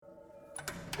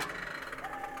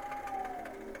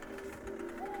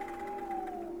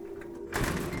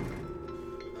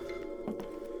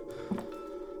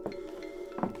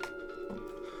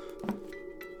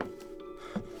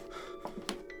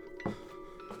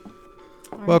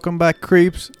Welcome back,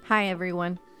 creeps. Hi,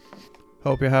 everyone.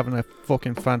 Hope you're having a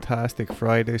fucking fantastic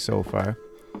Friday so far.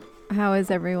 How is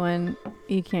everyone?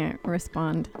 You can't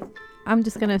respond. I'm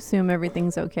just going to assume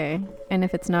everything's okay. And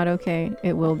if it's not okay,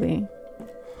 it will be.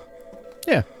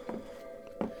 Yeah.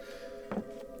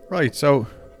 Right, so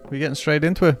we're getting straight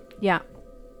into it. Yeah.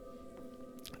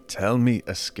 Tell me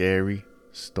a scary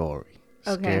story.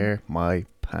 Okay. Scare my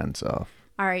pants off.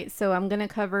 All right. So I'm going to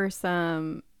cover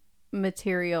some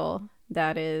material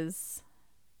that is,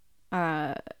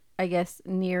 I guess,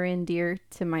 near and dear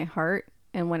to my heart.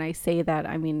 And when I say that,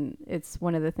 I mean, it's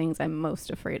one of the things I'm most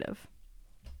afraid of.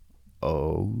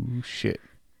 Oh, shit.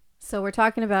 So we're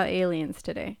talking about aliens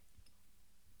today.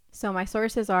 So my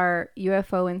sources are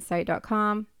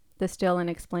UFOinsight.com, The Still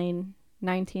Unexplained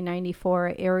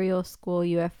 1994 Aerial School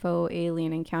UFO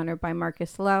Alien Encounter by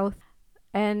Marcus Louth,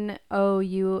 NOUFORS.com,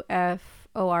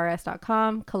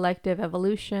 Collective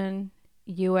Evolution,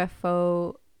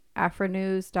 UFO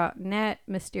Afronews.net,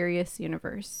 Mysterious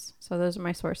Universe. So those are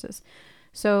my sources.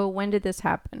 So when did this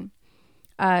happen?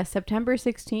 September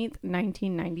 16th,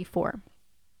 1994.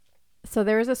 So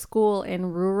there is a school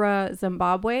in Rura,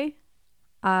 Zimbabwe,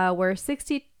 where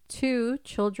 62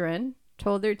 children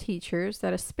told their teachers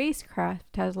that a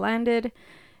spacecraft has landed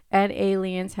and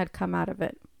aliens had come out of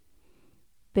it.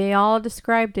 They all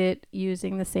described it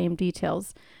using the same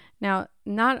details. Now,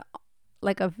 not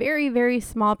like a very, very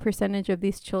small percentage of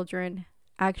these children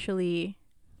actually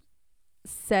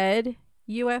said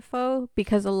UFO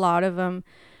because a lot of them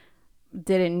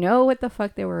didn't know what the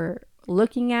fuck they were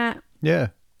looking at. Yeah.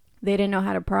 They didn't know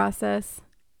how to process.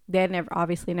 They had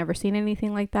obviously never seen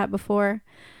anything like that before.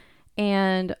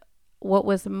 And what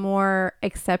was more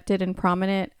accepted and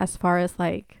prominent as far as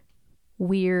like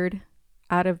weird,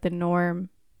 out of the norm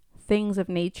things of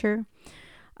nature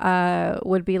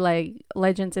would be like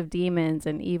legends of demons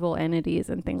and evil entities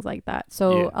and things like that.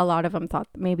 So a lot of them thought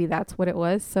maybe that's what it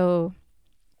was. So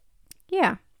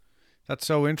yeah. That's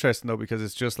so interesting though, because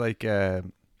it's just like goes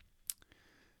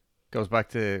back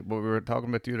to what we were talking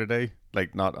about the other day,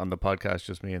 like not on the podcast,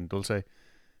 just me and Dulce,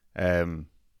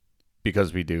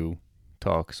 because we do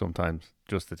talk sometimes,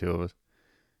 just the two of us,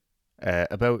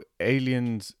 about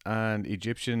aliens and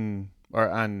Egyptian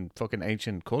and fucking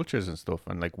ancient cultures and stuff,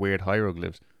 and like weird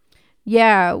hieroglyphs.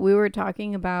 Yeah, we were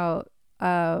talking about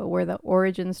where the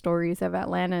origin stories of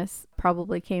Atlantis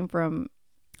probably came from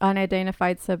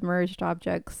unidentified submerged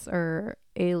objects or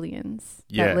aliens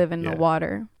that live in the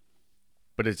water.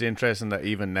 But it's interesting that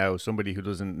even now, somebody who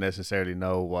doesn't necessarily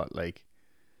know what, like,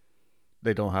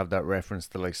 they don't have that reference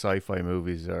to like sci-fi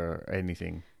movies or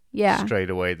anything. Yeah. Straight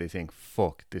away they think,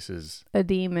 fuck, this is a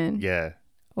demon. Yeah.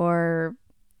 Or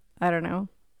I don't know.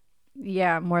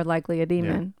 Yeah, more likely a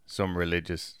demon. Yeah. Some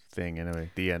religious thing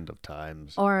anyway. The end of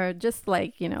times. Or just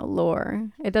like, lore.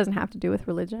 It doesn't have to do with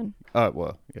religion. Oh,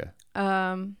 well, yeah.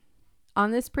 On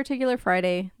this particular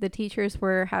Friday, the teachers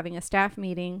were having a staff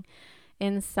meeting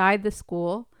inside the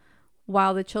school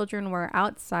while the children were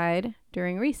outside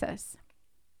during recess.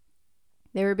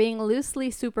 They were being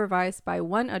loosely supervised by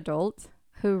one adult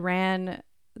who ran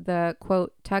the,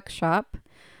 quote, tuck shop.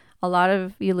 A lot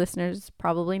of you listeners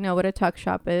probably know what a tuck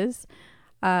shop is.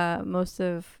 Most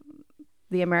of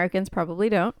the Americans probably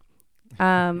don't.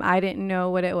 I didn't know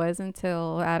what it was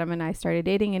until Adam and I started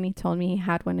dating, and he told me he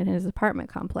had one in his apartment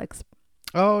complex.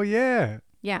 Oh, yeah.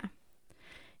 Yeah.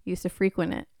 Used to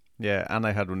frequent it. Yeah, and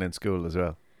I had one in school as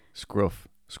well.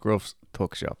 Scruff's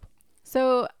tuck shop.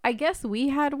 So I guess we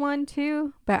had one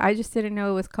too, but I just didn't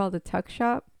know it was called a tuck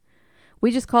shop.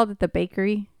 We just called it the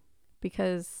bakery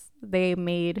because they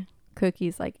made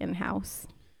cookies like in-house.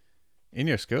 In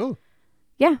your school?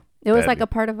 Yeah. It was like a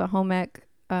part of a home ec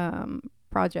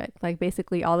project. Like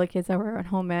basically all the kids that were on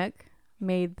home ec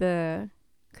made the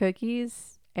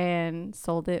cookies and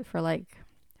sold it for like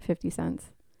 50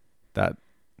 cents. That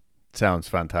sounds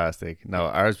fantastic. No,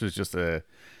 ours was just a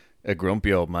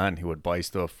grumpy old man who would buy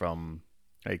stuff from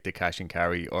like the cash and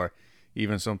carry, or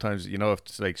even sometimes, if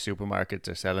it's like supermarkets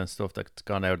are selling stuff that's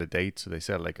gone out of date, so they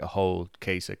sell like a whole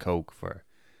case of Coke for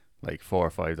like $4 or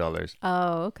 $5.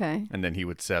 Oh, okay. And then he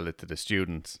would sell it to the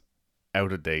students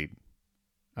out of date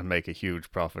and make a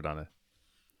huge profit on it.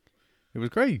 It was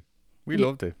great. We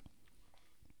loved it.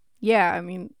 Yeah, I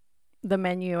mean, the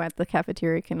menu at the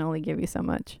cafeteria can only give you so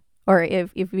much. Or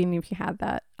even if you had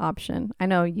that option. I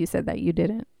know you said that you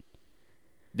didn't.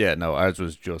 Yeah, no, ours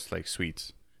was just like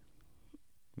sweets.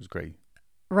 It was great.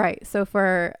 Right. So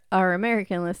for our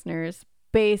American listeners,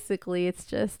 basically it's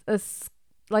just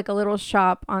like a little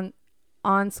shop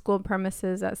on school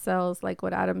premises that sells, like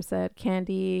what Adam said,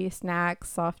 candy, snacks,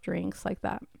 soft drinks, like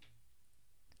that.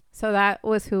 So that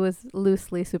was who was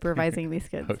loosely supervising these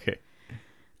kids. Okay.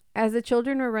 As the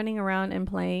children were running around and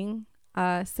playing,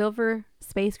 silver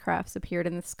spacecrafts appeared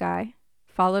in the sky,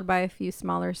 followed by a few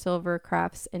smaller silver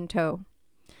crafts in tow.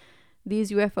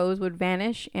 These UFOs would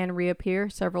vanish and reappear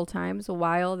several times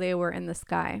while they were in the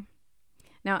sky.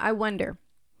 Now, I wonder,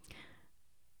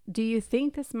 do you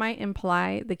think this might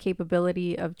imply the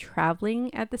capability of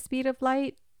traveling at the speed of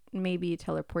light? Maybe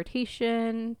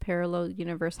teleportation, parallel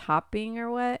universe hopping,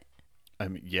 or what? I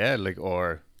mean, yeah, like,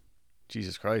 or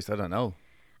Jesus Christ, I don't know.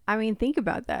 I mean, think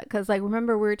about that. Because, like,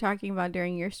 remember we were talking about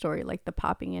during your story, like the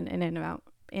popping in and out,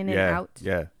 in and out.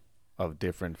 Yeah, of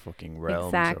different fucking realms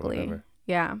Exactly. or whatever.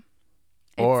 Yeah.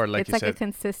 Or like it's you like said, a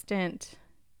consistent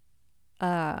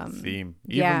theme.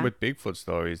 yeah. Even with Bigfoot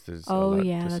stories, there's a Oh lot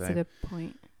yeah, the that's a same. good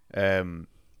point.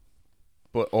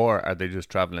 But or are they just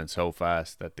traveling so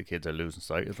fast that the kids are losing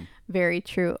sight of them? Very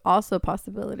true. Also a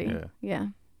possibility. Yeah. Yeah.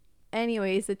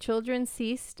 Anyways, the children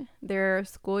ceased their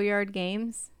schoolyard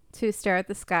games to stare at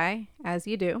the sky, as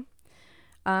you do,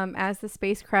 as the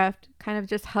spacecraft kind of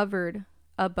just hovered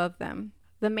above them.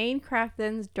 The main craft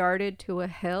then darted to a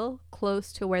hill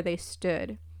close to where they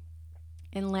stood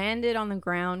and landed on the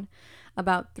ground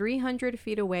about 300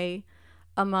 feet away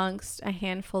amongst a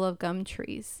handful of gum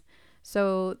trees.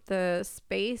 So the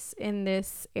space in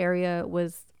this area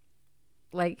was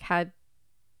like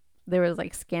there was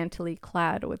like scantily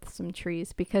clad with some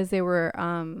trees because they were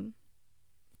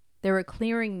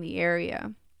clearing the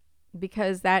area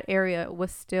because that area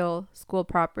was still school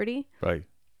property. Right.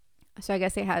 So I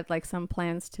guess they had like some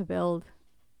plans to build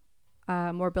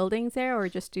more buildings there or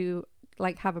just do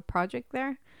like have a project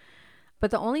there. But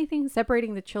the only thing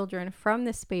separating the children from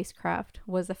the spacecraft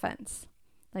was a fence.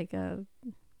 Like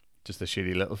Just a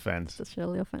shitty little fence. just a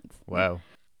little fence. Wow.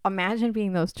 Imagine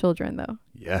being those children though.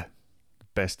 Yeah.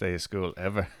 Best day of school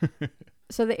ever.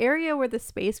 So the area where the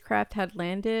spacecraft had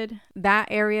landed, that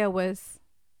area was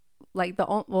like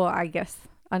I guess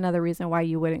another reason why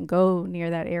you wouldn't go near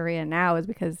that area now is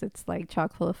because it's like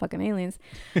chock full of fucking aliens.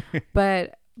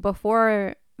 But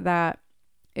before that,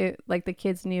 it like the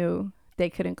kids knew they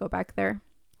couldn't go back there.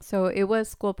 So it was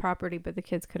school property, but the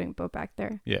kids couldn't go back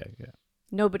there. Yeah.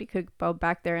 Nobody could go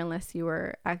back there unless you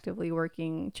were actively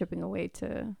working, chipping away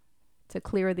to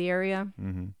clear the area.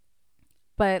 Mm-hmm.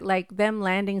 But like them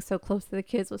landing so close to the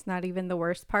kids was not even the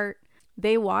worst part.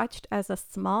 They watched as a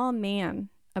small man,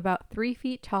 about 3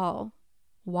 feet tall,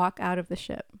 walk out of the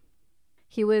ship.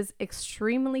 He was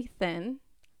extremely thin,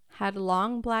 had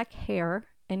long black hair,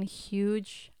 and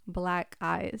huge black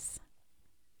eyes.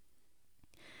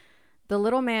 The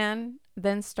little man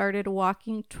then started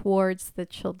walking towards the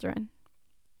children.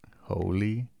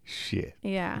 Holy shit.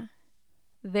 Yeah.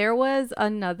 There was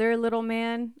another little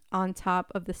man on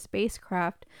top of the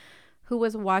spacecraft who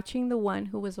was watching the one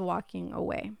who was walking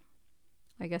away.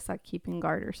 I guess like keeping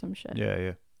guard or some shit.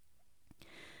 Yeah.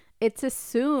 It's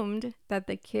assumed that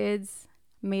the kids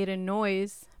made a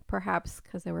noise, perhaps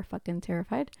because they were fucking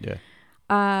terrified. Yeah.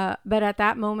 But at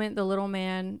that moment, the little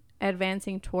man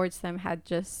advancing towards them had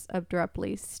just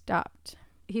abruptly stopped.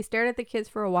 He stared at the kids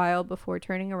for a while before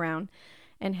turning around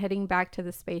and heading back to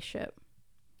the spaceship.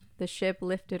 The ship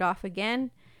lifted off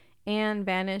again and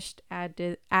vanished,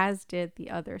 as did the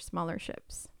other smaller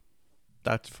ships.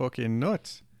 That's fucking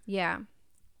nuts. Yeah.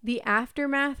 The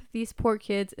aftermath of these poor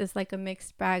kids is like a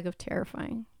mixed bag of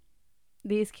terrifying.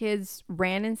 These kids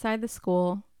ran inside the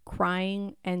school,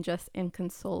 crying and just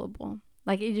inconsolable.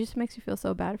 Like, it just makes you feel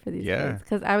so bad for these kids.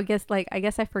 Because I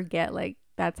guess I forget, like,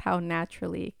 that's how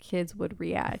naturally kids would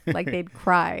react. Like, they'd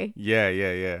cry.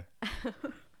 Yeah.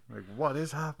 Like, what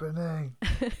is happening?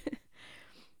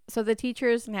 So the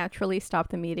teachers naturally stopped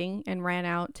the meeting and ran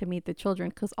out to meet the children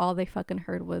because all they fucking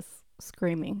heard was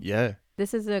screaming. Yeah.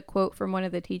 This is a quote from one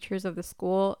of the teachers of the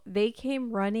school. They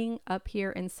came running up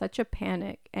here in such a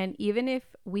panic, and even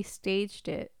if we staged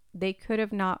it, they could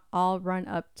have not all run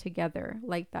up together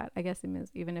like that. I guess it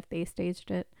means even if they staged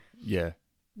it. Yeah.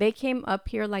 They came up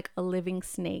here like a living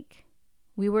snake.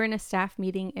 We were in a staff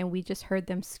meeting and we just heard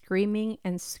them screaming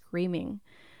and screaming.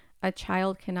 A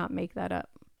child cannot make that up.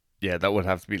 Yeah, that would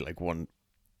have to be like one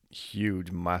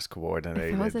huge mass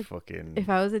coordinated fucking... If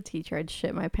I was a teacher, I'd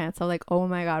shit my pants. I'm like, oh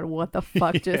my God, what the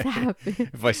fuck just happened?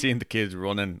 If I seen the kids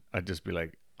running, I'd just be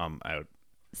like, I'm out.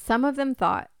 Some of them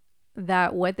thought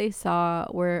that what they saw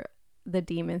were the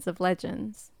demons of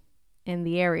legends in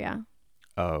the area.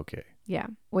 Oh, okay. Yeah,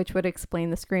 which would explain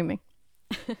the screaming.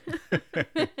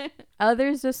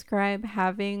 Others describe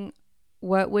having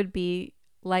what would be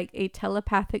like a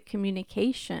telepathic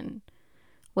communication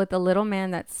with a little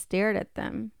man that stared at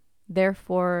them,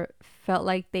 therefore felt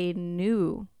like they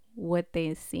knew what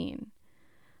they'd seen.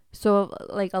 So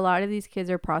like a lot of these kids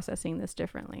are processing this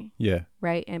differently, Yeah.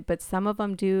 right? And but some of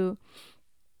them do,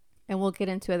 and we'll get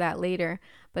into that later,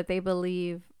 but they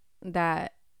believe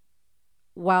that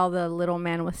while the little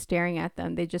man was staring at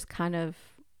them, they just kind of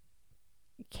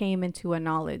came into a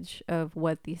knowledge of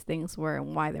what these things were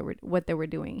and why they were what they were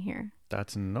doing here.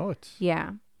 That's nuts.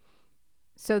 Yeah.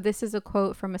 So this is a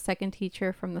quote from a second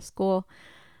teacher from the school.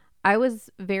 I was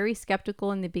very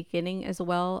skeptical in the beginning as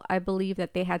well. I believe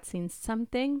that they had seen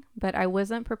something, but I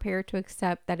wasn't prepared to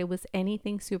accept that it was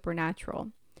anything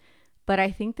supernatural. But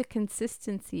I think the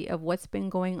consistency of what's been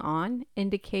going on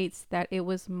indicates that it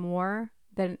was more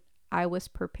than I was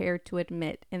prepared to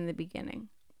admit in the beginning.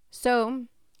 So,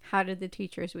 how did the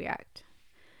teachers react?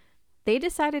 They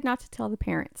decided not to tell the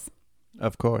parents.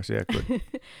 Of course, yeah, good.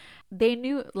 They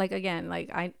knew, like, again, like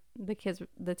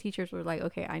the teachers were like,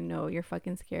 okay, I know you're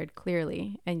fucking scared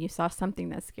clearly, and you saw something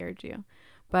that scared you.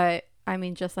 But I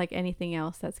mean, just like anything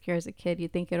else that scares a kid, you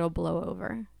think it'll blow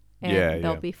over and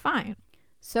they'll be fine.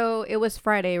 So it was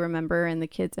Friday, remember, and the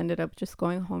kids ended up just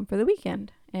going home for the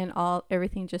weekend, and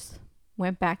everything just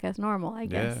went back as normal, I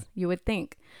guess, you would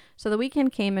think. So the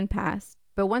weekend came and passed,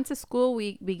 but once the school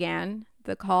week began,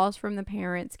 the calls from the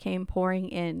parents came pouring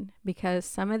in because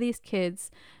some of these kids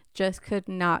just could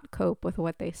not cope with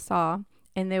what they saw,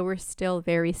 and they were still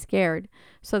very scared.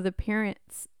 So the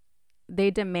parents, they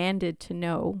demanded to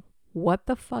know what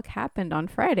the fuck happened on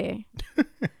Friday.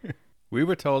 We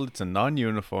were told it's a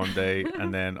non-uniform day,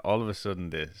 and then all of a sudden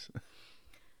this.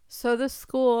 So the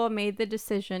school made the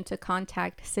decision to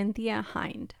contact Cynthia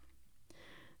Hind.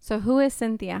 So who is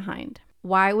Cynthia Hind?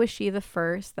 Why was she the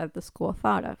first that the school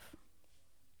thought of?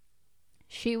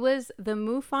 She was the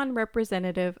MUFON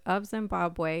representative of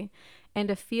Zimbabwe and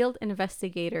a field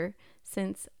investigator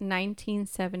since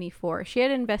 1974. She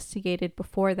had investigated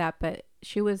before that, but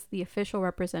she was the official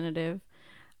representative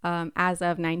as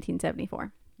of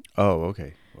 1974. Oh,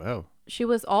 okay. Wow. She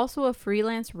was also a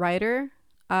freelance writer,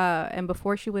 and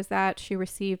before she was that, she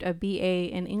received a BA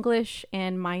in English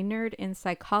and minored in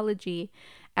psychology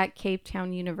at Cape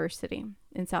Town University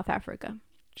in South Africa.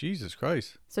 Jesus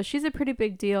Christ. So she's a pretty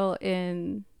big deal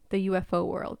in the UFO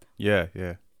world. Yeah,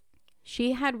 yeah.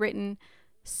 She had written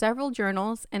several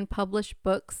journals and published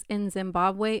books in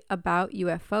Zimbabwe about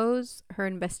UFOs, her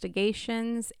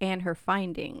investigations, and her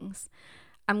findings.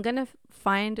 I'm going to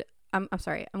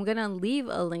leave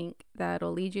a link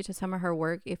that'll lead you to some of her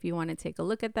work if you want to take a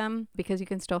look at them, because you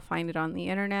can still find it on the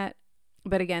internet.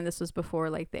 But again, this was before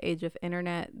like the age of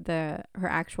internet. Her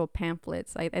actual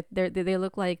pamphlets, like they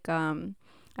look like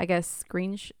I guess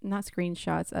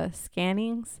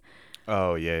scannings.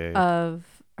 Oh yeah.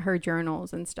 Of her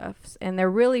journals and stuff, and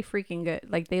they're really freaking good.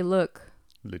 Like they look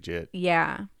legit.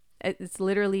 Yeah, it's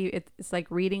literally it's like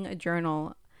reading a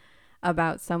journal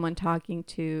about someone talking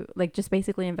to, like, just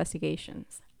basically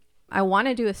investigations. I want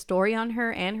to do a story on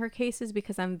her and her cases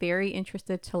because I'm very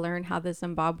interested to learn how the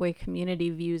Zimbabwe community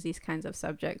views these kinds of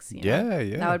subjects. Yeah.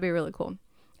 That would be really cool.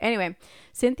 Anyway,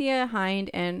 Cynthia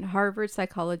Hind and Harvard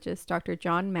psychologist Dr.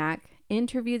 John Mack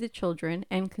interviewed the children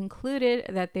and concluded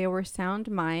that they were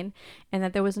sound mind and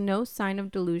that there was no sign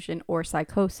of delusion or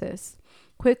psychosis.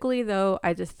 Quickly, though,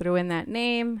 I just threw in that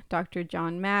name, Dr.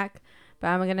 John Mack, but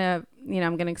I'm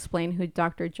gonna explain who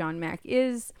Dr. John Mack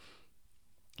is.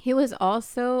 He was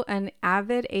also an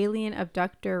avid alien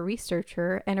abductor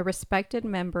researcher and a respected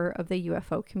member of the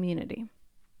UFO community.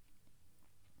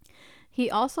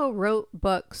 He also wrote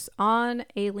books on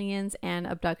aliens and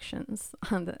abductions.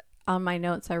 On my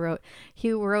notes I wrote,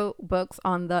 he wrote books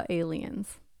on the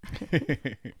aliens.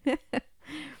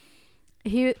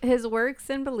 His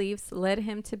works and beliefs led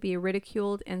him to be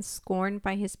ridiculed and scorned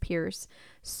by his peers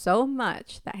so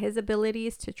much that his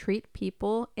abilities to treat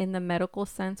people in the medical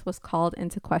sense was called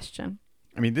into question.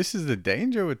 I mean, this is the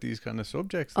danger with these kind of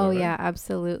subjects, though, Oh, right? yeah,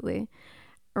 absolutely.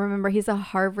 Remember, he's a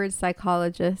Harvard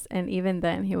psychologist, and even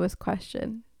then he was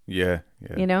questioned. Yeah.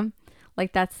 You know?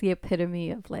 Like, that's the epitome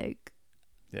of, like,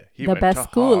 he the went best to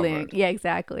schooling. Harvard. Yeah,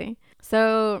 exactly.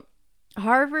 So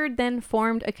Harvard then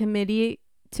formed a committee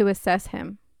to assess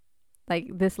him.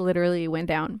 Like, this literally went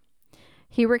down.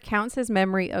 He recounts his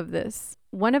memory of this.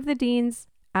 One of the deans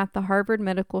at the Harvard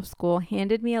Medical School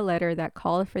handed me a letter that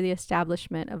called for the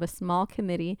establishment of a small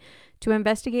committee to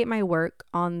investigate my work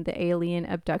on the alien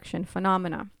abduction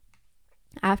phenomena.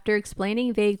 After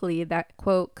explaining vaguely that,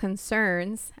 quote,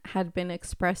 concerns had been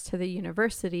expressed to the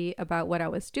university about what I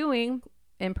was doing,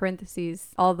 in parentheses,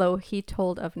 although he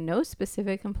told of no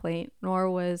specific complaint, nor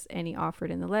was any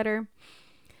offered in the letter,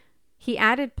 he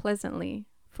added pleasantly,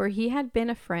 for he had been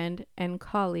a friend and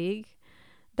colleague,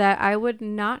 that I would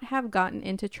not have gotten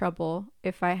into trouble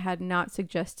if I had not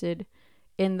suggested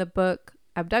in the book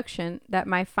abduction that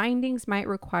my findings might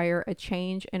require a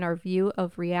change in our view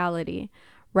of reality,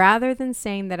 rather than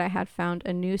saying that I had found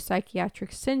a new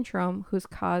psychiatric syndrome whose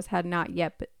cause had not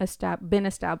yet been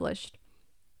established.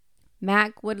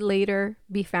 Mac would later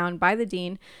be found by the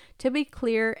dean to be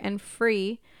clear and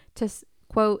free to,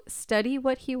 quote, study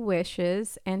what he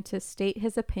wishes and to state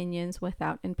his opinions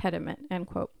without impediment, end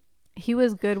quote. He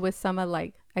was good with some of,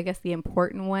 like, I guess the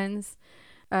important ones.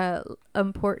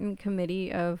 Important committee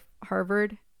of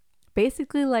Harvard,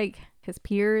 basically like his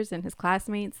peers and his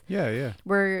classmates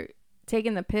were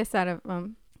taking the piss out of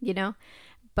him, you know,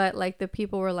 but like the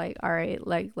people were like, all right,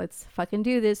 like let's fucking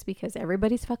do this because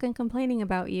everybody's fucking complaining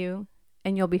about you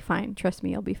and you'll be fine, trust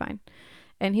me, you'll be fine.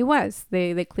 And he was,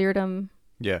 they cleared him,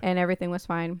 and everything was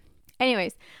fine.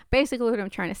 Anyways, basically what I'm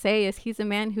trying to say is he's a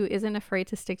man who isn't afraid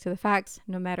to stick to the facts,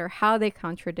 no matter how they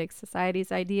contradict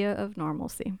society's idea of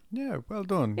normalcy. Yeah, well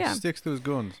done. Yeah. He sticks to his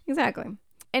guns. Exactly.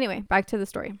 Anyway, back to the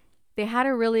story. They had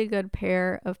a really good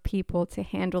pair of people to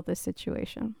handle this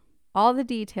situation. All the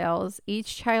details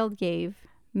each child gave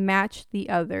matched the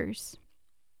others.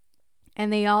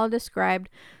 And they all described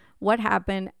what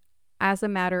happened as a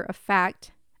matter of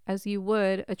fact, as you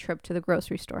would a trip to the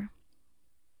grocery store.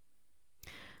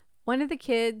 One of the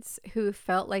kids who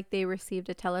felt like they received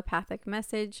a telepathic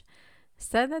message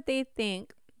said that they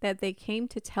think that they came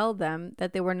to tell them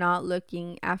that they were not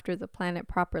looking after the planet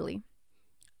properly.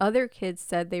 Other kids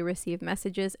said they received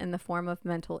messages in the form of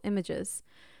mental images.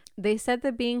 They said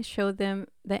the beings showed them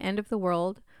the end of the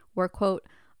world, where, quote,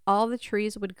 all the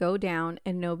trees would go down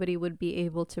and nobody would be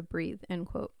able to breathe, end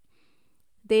quote.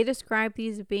 They described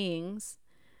these beings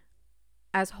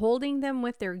as holding them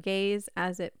with their gaze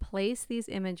as it placed these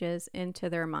images into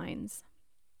their minds.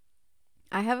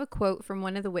 I have a quote from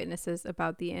one of the witnesses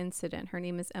about the incident. Her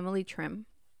name is Emily Trim.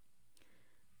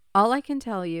 All I can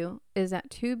tell you is that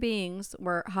two beings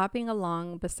were hopping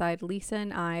along beside Lisa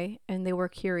and I, and they were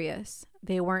curious.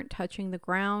 They weren't touching the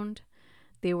ground.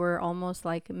 They were almost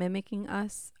like mimicking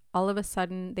us. All of a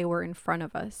sudden, they were in front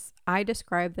of us. I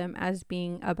described them as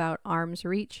being about arm's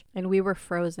reach, and we were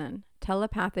frozen.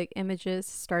 Telepathic images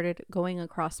started going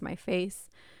across my face.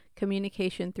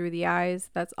 Communication through the eyes,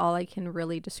 that's all I can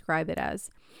really describe it as.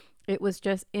 It was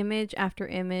just image after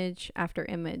image after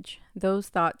image. Those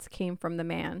thoughts came from the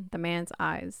man's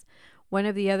eyes. One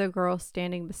of the other girls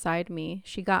standing beside me,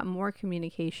 she got more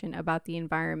communication about the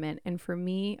environment, and for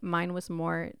me, mine was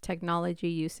more technology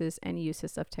uses and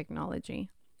uses of technology.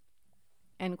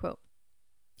 End quote.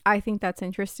 I think that's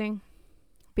interesting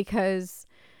because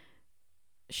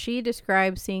she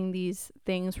describes seeing these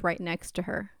things right next to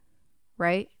her,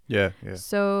 right? Yeah.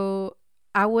 So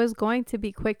I was going to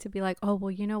be quick to be like, oh, well,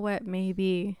 you know what?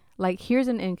 Maybe like here's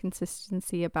an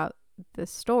inconsistency about the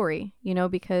story, you know,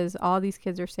 because all these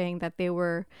kids are saying that they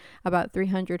were about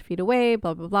 300 feet away,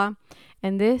 blah, blah, blah.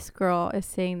 And this girl is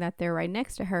saying that they're right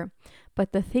next to her.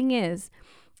 But the thing is,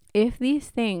 if these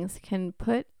things can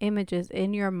put images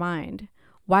in your mind,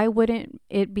 why wouldn't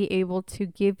it be able to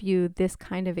give you this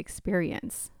kind of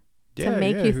experience to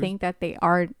make you think that they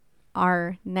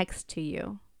are next to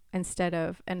you instead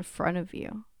of in front of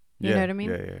you? You know what I mean?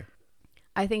 Yeah.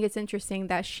 I think it's interesting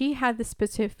that she had this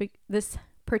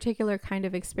particular kind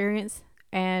of experience,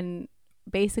 and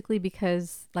basically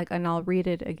because, like, and I'll read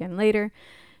it again later,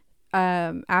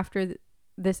 after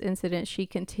this incident, she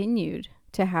continued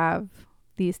to have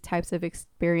these types of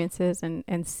experiences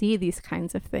and see these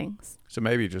kinds of things. So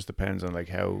maybe it just depends on like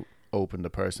how open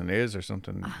the person is or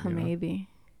something. Maybe.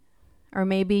 Or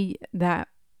maybe that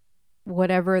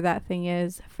whatever that thing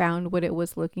is found what it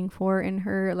was looking for in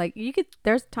her. Like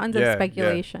there's tons of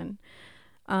speculation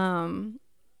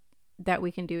that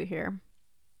we can do here.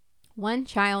 One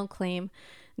child claimed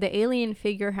the alien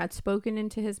figure had spoken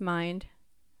into his mind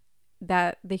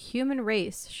that the human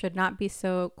race should not be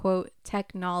so, quote,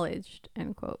 technologed,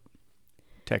 end quote.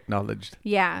 Technologed.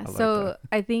 Yeah. So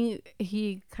I think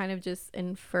he kind of just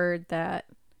inferred that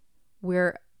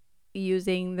we're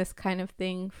using this kind of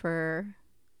thing for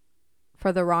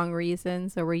the wrong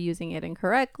reasons, or we're using it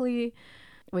incorrectly,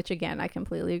 which again, I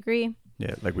completely agree.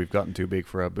 Yeah, like we've gotten too big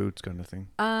for our boots kind of thing.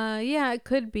 Yeah, it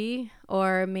could be.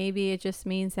 Or maybe it just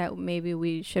means that maybe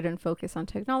we shouldn't focus on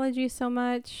technology so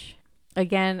much.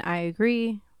 Again, I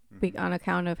agree on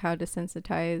account of how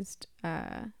desensitized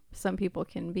some people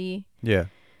can be. Yeah.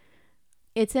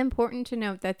 It's important to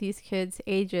note that these kids'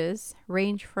 ages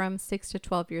range from 6 to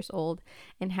 12 years old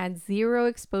and had zero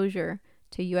exposure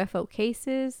to UFO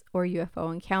cases or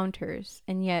UFO encounters,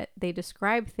 and yet they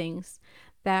describe things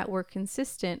that were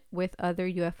consistent with other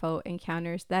UFO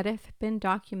encounters that have been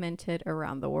documented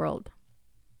around the world.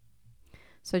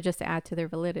 So just to add to their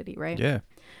validity, right? Yeah.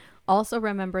 Also,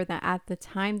 remember that at the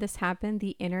time this happened,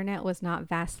 the internet was not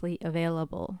vastly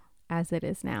available as it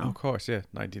is now. Of course, yeah.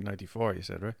 1994, you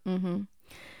said, right? Mm-hmm.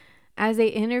 As they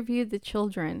interviewed the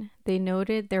children, they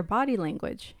noted their body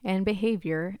language and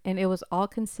behavior, and it was all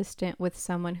consistent with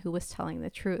someone who was telling the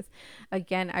truth.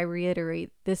 Again, I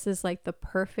reiterate, this is like the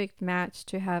perfect match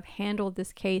to have handled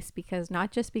this case, because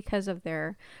not just because of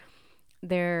their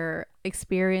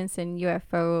experience in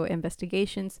UFO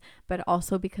investigations, but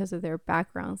also because of their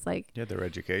backgrounds, like Yeah, their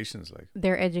educations, like.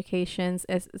 their educations,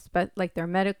 like their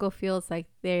medical fields, like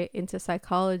they're into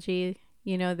psychology.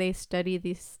 You know, they study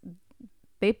the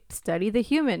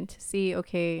human to see,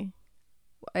 okay,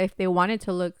 if they wanted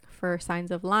to look for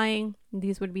signs of lying,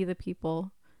 these would be the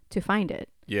people to find it.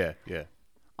 Yeah, yeah.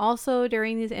 Also,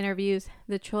 during these interviews,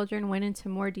 the children went into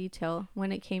more detail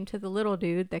when it came to the little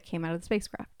dude that came out of the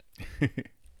spacecraft.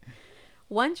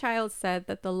 One child said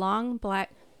that the long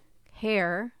black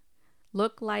hair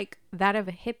looked like that of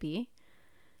a hippie,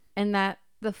 and that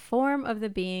the form of the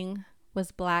being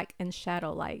was black and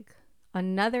shadow-like.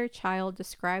 Another child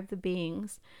described the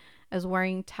beings as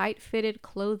wearing tight-fitted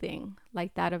clothing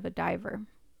like that of a diver.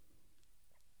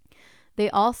 They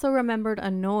also remembered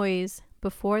a noise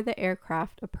before the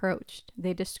aircraft approached.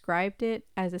 They described it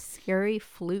as a scary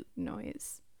flute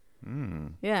noise.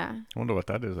 Yeah. I wonder what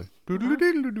that is like. I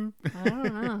don't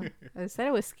know. I said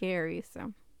it was scary,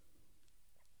 so.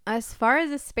 As far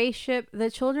as the spaceship, the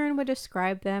children would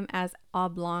describe them as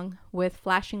oblong with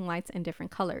flashing lights in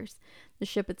different colors. The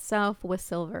ship itself was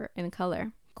silver in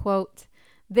color. Quote,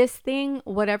 "This thing,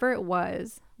 whatever it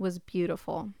was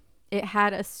beautiful. It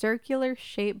had a circular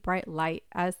shaped bright light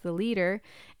as the leader,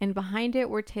 and behind it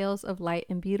were tails of light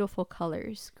in beautiful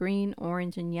colors, green,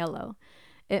 orange, and yellow.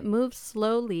 It moved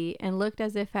slowly and looked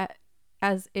as if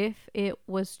it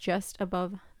was just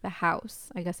above the house."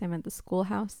 I guess I meant the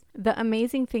schoolhouse. "The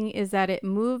amazing thing is that it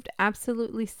moved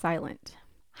absolutely silent."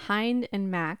 Hind and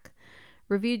Mack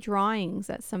reviewed drawings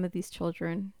that some of these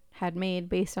children had made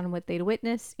based on what they'd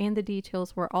witnessed, and the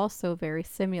details were also very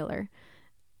similar.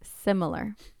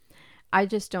 I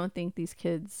just don't think these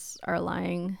kids are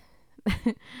lying.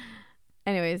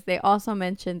 Anyways, they also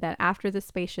mentioned that after the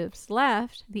spaceships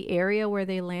left, the area where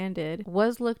they landed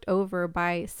was looked over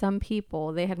by some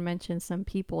people. They had mentioned some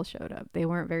people showed up. They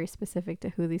weren't very specific to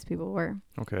who these people were.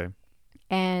 Okay.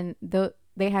 And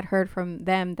they had heard from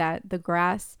them that the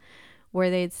grass where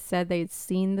they'd said they'd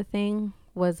seen the thing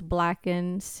was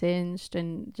blackened, singed,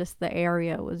 and just the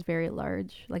area was very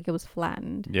large. Like it was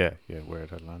flattened. Yeah, where it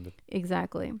had landed.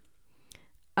 Exactly.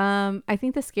 I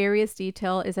think the scariest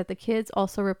detail is that the kids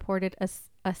also reported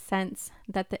a sense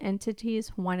that the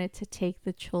entities wanted to take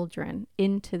the children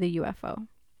into the UFO.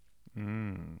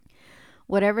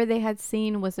 Whatever they had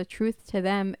seen was a truth to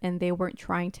them, and they weren't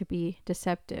trying to be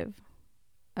deceptive.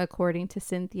 According to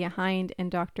Cynthia Hind and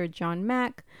Dr. John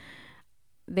Mack,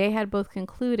 they had both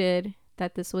concluded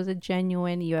that this was a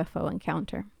genuine UFO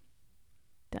encounter.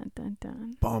 Dun, dun,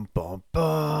 dun. Bum, bum,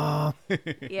 bum.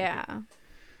 Yeah.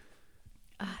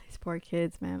 These poor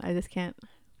kids, man. I just can't.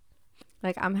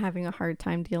 Like, I'm having a hard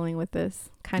time dealing with this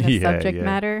kind of subject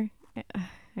matter.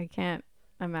 I can't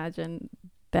imagine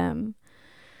them.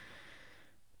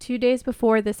 2 days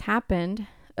before this happened,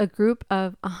 a group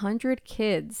of 100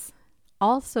 kids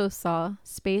also saw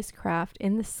spacecraft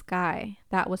in the sky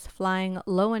that was flying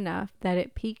low enough that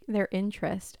it piqued their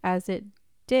interest, as it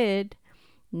did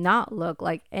not look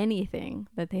like anything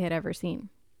that they had ever seen.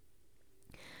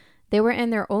 They were in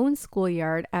their own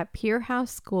schoolyard at Pier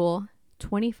House School,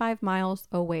 25 miles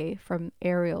away from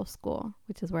Ariel School,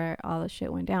 which is where all the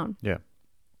shit went down. Yeah.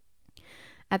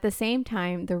 At the same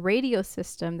time, the radio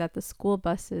system that the school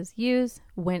buses use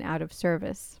went out of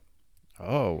service.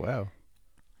 Oh, wow.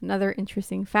 Another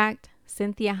interesting fact,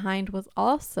 Cynthia Hind was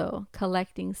also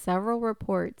collecting several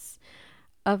reports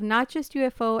of not just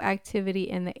UFO activity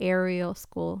in the Ariel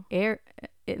School.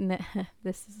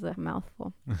 This is a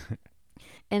mouthful.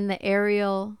 In the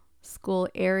Ariel School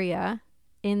area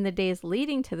in the days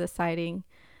leading to the sighting,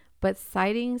 but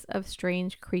sightings of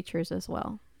strange creatures as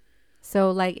well.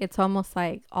 So, like, it's almost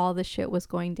like all the shit was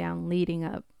going down leading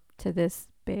up to this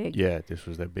big... Yeah, this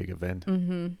was that big event.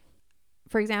 Mm-hmm.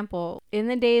 For example, in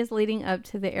the days leading up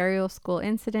to the Ariel School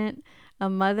incident, a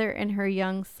mother and her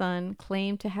young son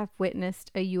claimed to have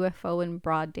witnessed a UFO in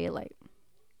broad daylight.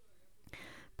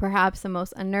 Perhaps the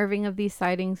most unnerving of these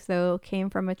sightings, though,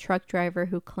 came from a truck driver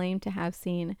who claimed to have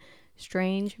seen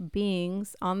strange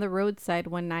beings on the roadside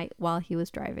one night while he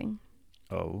was driving.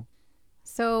 Oh.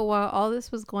 So while all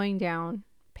this was going down,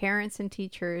 parents and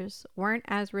teachers weren't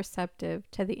as receptive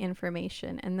to the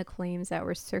information and the claims that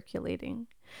were circulating.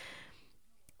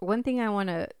 One thing I want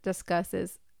to discuss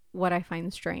is what I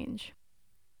find strange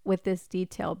with this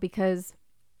detail, because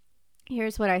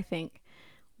here's what I think.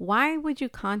 Why would you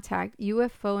contact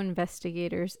UFO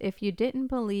investigators if you didn't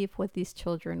believe what these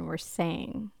children were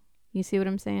saying? You see what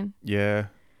I'm saying? Yeah.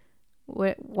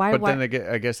 Why? But then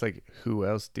I guess like, who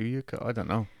else do you call? I don't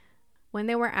know. When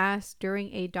they were asked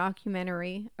during a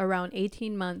documentary around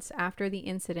 18 months after the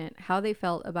incident how they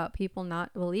felt about people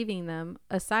not believing them,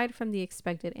 aside from the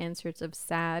expected answers of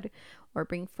sad or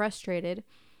being frustrated,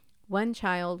 one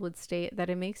child would state that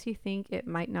it makes you think it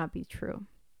might not be true.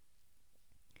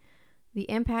 The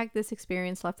impact this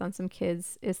experience left on some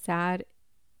kids is sad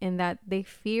in that they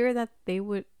fear that they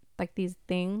would, like, these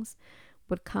things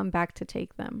would come back to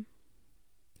take them.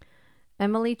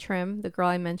 Emily Trim, the girl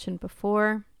I mentioned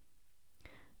before,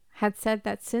 had said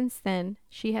that since then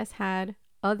she has had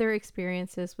other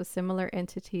experiences with similar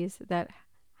entities that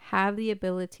have the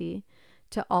ability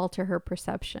to alter her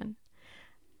perception.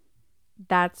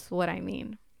 That's what I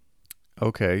mean.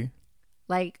 Okay.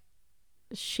 Like,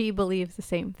 she believes the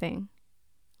same thing.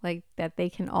 Like, that they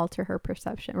can alter her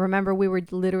perception. Remember, we were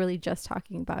literally just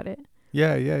talking about it.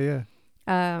 Yeah.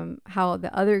 How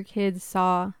the other kids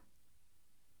saw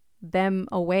them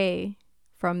away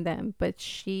from them, but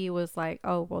she was like,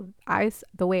 oh, well,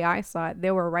 the way I saw it,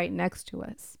 they were right next to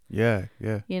us. Yeah.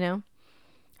 You know,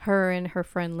 her and her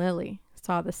friend Lily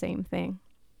saw the same thing.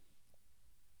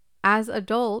 As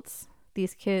adults,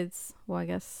 these kids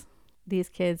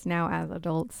now as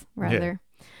adults, rather,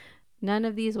 none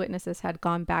of these witnesses had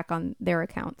gone back on their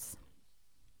accounts.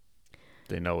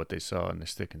 They know what they saw and they're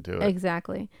sticking to it.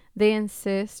 Exactly. They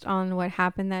insist on what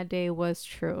happened that day was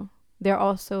true. They're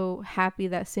also happy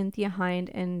that Cynthia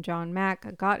Hind and John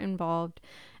Mack got involved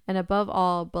and, above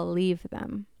all, believe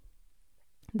them.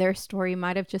 Their story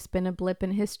might have just been a blip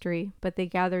in history, but they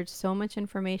gathered so much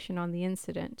information on the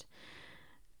incident.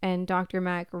 And Dr.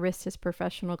 Mack risked his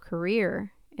professional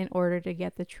career in order to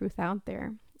get the truth out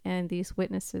there. And these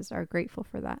witnesses are grateful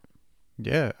for that.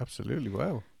 Yeah, absolutely.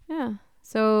 Wow. Yeah.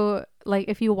 So, like,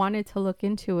 if you wanted to look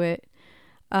into it,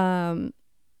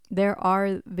 there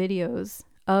are videos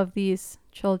of these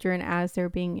children as they're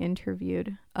being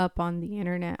interviewed up on the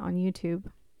internet on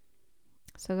YouTube.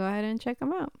 So go ahead and check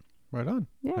them out. Right on.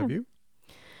 Yeah. Have you?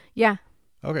 Yeah.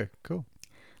 Okay, cool.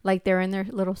 Like, they're in their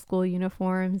little school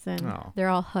uniforms and Oh. they're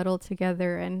all huddled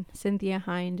together, and Cynthia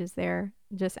Hind is there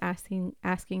just asking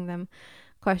them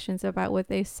questions about what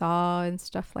they saw and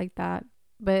stuff like that.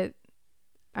 But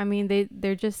I mean,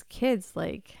 they're just kids,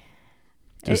 like,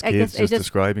 Just kids just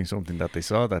describing something that they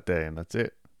saw that day, and that's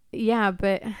it. Yeah,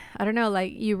 but I don't know,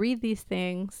 like, you read these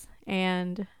things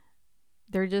and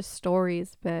they're just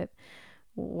stories, but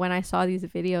when I saw these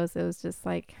videos, it was just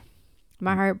like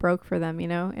my heart broke for them, you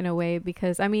know, in a way,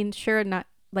 because I mean, sure, not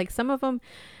like some of them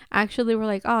actually were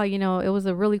like, oh, you know, it was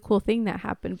a really cool thing that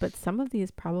happened, but some of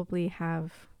these probably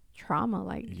have trauma,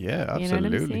 like, yeah, absolutely. You know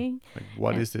what I'm saying? Like,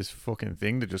 what is this fucking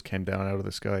thing that just came down out of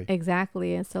the sky?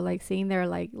 Exactly. And so, like, seeing their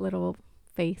like little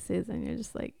faces, and you're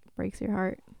just like, breaks your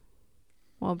heart.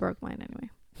 Well, it broke mine anyway.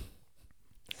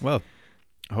 Well,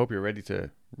 I hope you're ready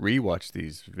to rewatch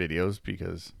these videos,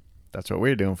 because that's what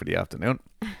we're doing for the afternoon.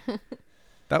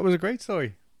 That was a great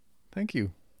story. Thank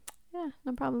you. Yeah,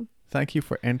 no problem. Thank you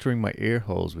for entering my ear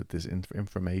holes with this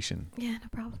information. Yeah, no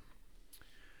problem.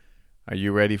 Are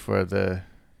you ready for the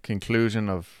conclusion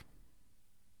of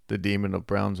The Demon of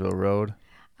Brownsville Road?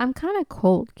 I'm kind of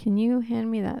cold. Can you hand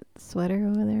me that sweater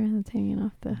over there that's hanging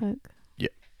off the hook? Yeah.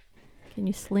 Can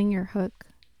you sling your hook?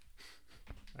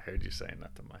 I heard you saying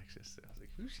that to Mike sister. I was like,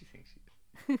 who does she think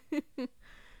she is?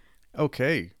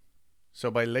 Okay. So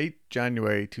by late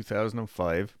January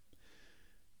 2005,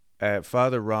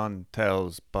 Father Ron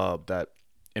tells Bob that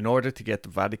in order to get the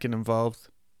Vatican involved,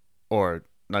 or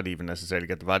not even necessarily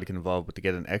get the Vatican involved, but to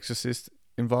get an exorcist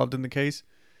involved in the case,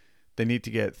 they need to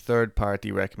get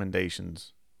third-party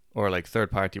recommendations, or like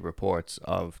third-party reports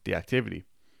of the activity.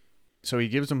 So he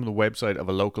gives them the website of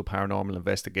a local paranormal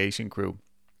investigation crew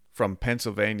from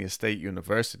Pennsylvania State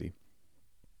University.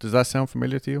 Does that sound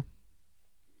familiar to you?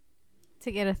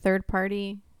 To get a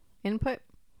third-party input?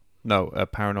 No, a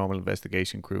paranormal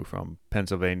investigation crew from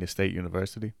Pennsylvania State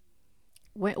University.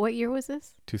 What year was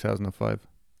this? 2005.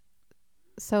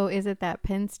 So is it that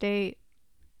Penn State?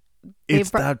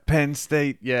 It's that Penn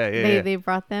State. Yeah. They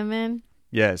brought them in?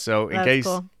 Yeah, so in That's case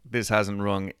cool. This hasn't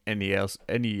rung any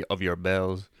of your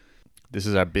bells, this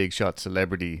is our big shot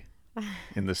celebrity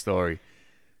in the story.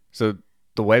 So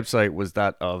the website was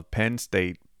that of Penn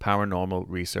State Paranormal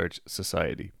Research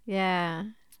Society. Yeah.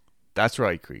 That's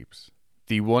right, creeps.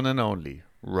 The one and only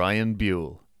Ryan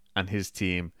Buell and his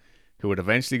team, who would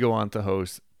eventually go on to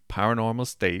host Paranormal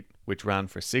State, which ran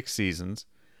for 6 seasons,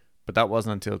 But that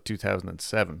wasn't until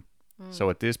 2007.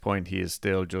 So at this point, he is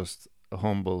still just a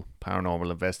humble paranormal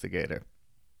investigator.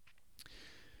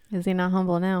 Is he not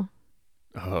humble now?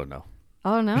 Oh, no.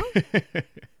 Oh, no?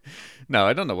 No,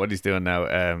 I don't know what he's doing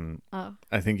now. Oh.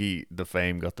 I think the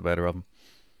fame got the better of him.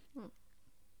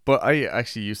 But I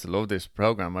actually used to love this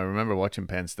program. I remember watching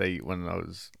Penn State when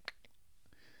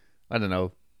I don't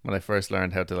know, when I first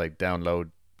learned how to like download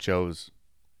shows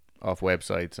off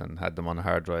websites and had them on a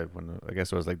hard drive when I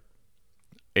guess I was like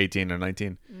 18 or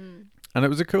 19. And it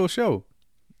was a cool show.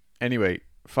 Anyway,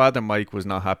 Father Mike was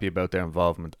not happy about their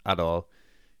involvement at all.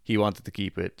 He wanted to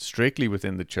keep it strictly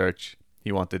within the church.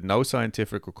 He wanted no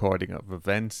scientific recording of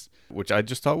events, which I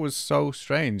just thought was so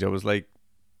strange. I was like,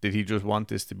 did he just want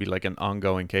this to be like an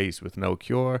ongoing case with no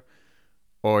cure?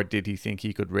 Or did he think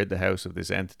he could rid the house of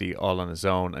this entity all on his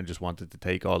own and just wanted to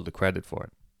take all the credit for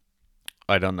it?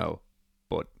 I don't know,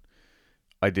 but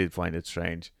I did find it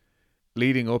strange.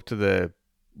 Leading up to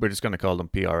we're just going to call them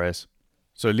PRS.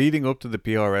 So leading up to the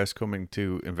PRS coming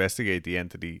to investigate the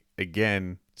entity,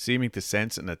 again, seeming to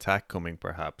sense an attack coming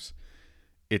perhaps,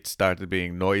 it started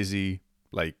being noisy,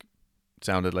 like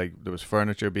sounded like there was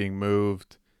furniture being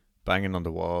moved, banging on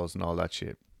the walls and all that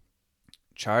shit.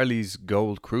 Charlie's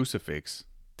gold crucifix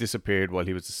disappeared while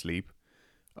he was asleep,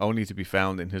 only to be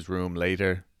found in his room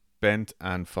later, bent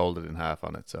and folded in half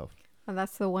on itself. Oh,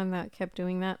 that's the one that kept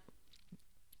doing that?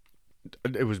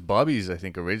 It was Bobby's, I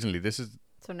think, originally.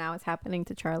 So now it's happening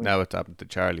to Charlie. Now it's happened to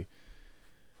Charlie.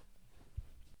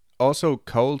 Also,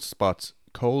 cold spots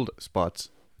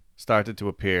started to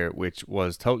appear, which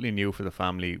was totally new for the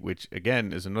family, which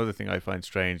again is another thing I find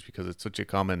strange because it's such a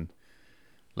common,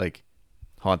 like,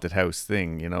 haunted house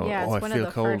thing, you know. Yeah, it's I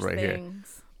feel cold right here.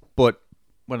 But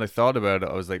when I thought about it,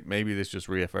 I was like, maybe this just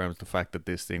reaffirms the fact that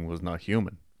this thing was not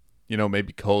human. You know,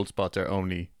 maybe cold spots are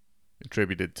only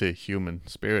attributed to human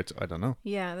spirits. I don't know.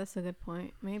 Yeah, that's a good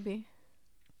point. Maybe.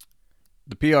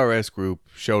 The PRS group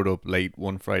showed up late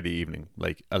one Friday evening,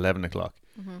 like 11 o'clock.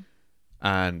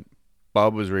 And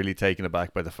Bob was really taken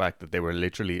aback by the fact that they were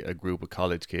literally a group of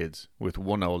college kids with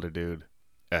one older dude,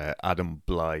 Adam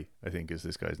Bly, I think is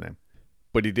this guy's name.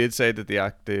 But he did say that they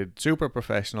acted super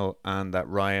professional and that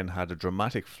Ryan had a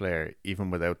dramatic flair even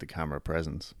without the camera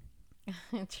presence.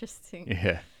 Interesting.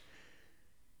 Yeah.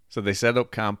 So they set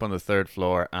up camp on the third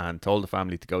floor and told the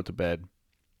family to go to bed.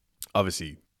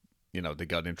 Obviously, you know, they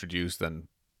got introduced and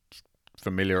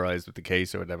familiarized with the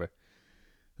case or whatever.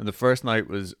 And the first night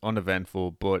was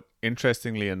uneventful, but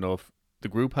interestingly enough, the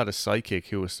group had a psychic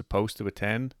who was supposed to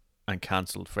attend and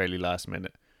cancelled fairly last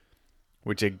minute.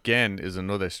 Which again is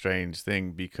another strange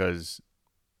thing because,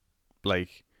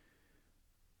 like,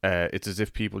 it's as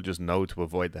if people just know to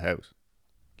avoid the house.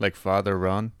 Like Father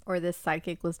Ron. Or this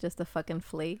psychic was just a fucking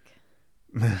flake.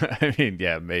 I mean,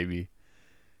 yeah, maybe.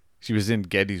 She was in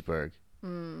Gettysburg.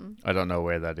 I don't know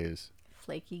where that is.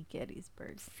 Flaky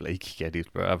Gettysburg. Flaky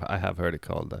Gettysburg. I have heard it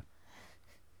called that.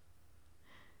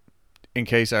 In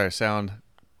case our sound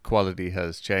quality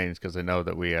has changed, because I know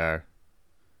that we are,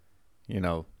 you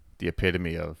know, the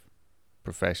epitome of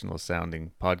professional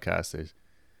sounding podcasters.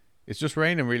 It's just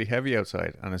raining really heavy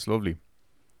outside and it's lovely.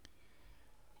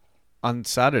 On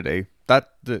Saturday,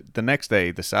 the next day,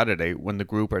 the Saturday, when the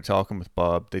group are talking with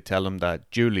Bob, they tell him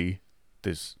that Julie,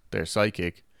 their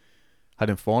psychic, had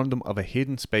informed them of a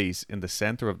hidden space in the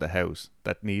center of the house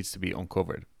that needs to be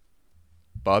uncovered.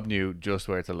 Bob knew just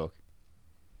where to look.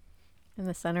 In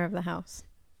the center of the house.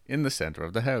 In the center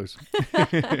of the house.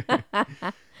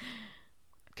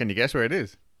 Can you guess where it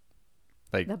is?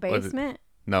 Like the basement?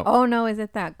 No. Oh no, is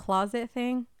it that closet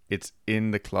thing? It's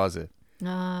in the closet.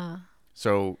 Ah.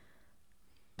 So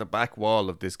the back wall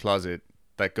of this closet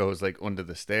that goes like under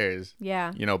the stairs.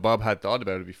 Yeah. You know, Bob had thought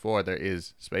about it before. There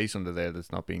is space under there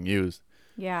that's not being used.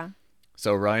 Yeah.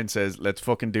 So Ryan says, let's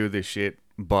fucking do this shit.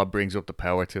 Bob brings up the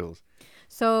power tools.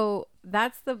 So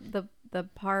that's the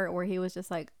part where he was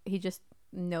just like, he just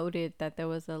noted that there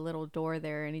was a little door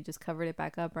there and he just covered it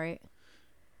back up, right?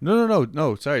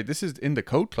 No. Sorry, this is in the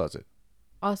coat closet.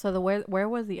 Oh, so where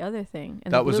was the other thing?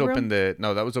 That was up in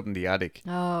the attic.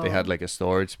 Oh, they had like a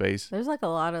storage space. There's like a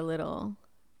lot of little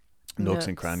nooks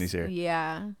and crannies here.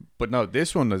 Yeah, but no,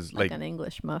 this one was like an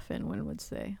English muffin, one would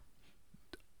say.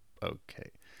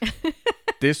 Okay.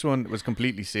 This one was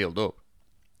completely sealed up.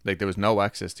 Like there was no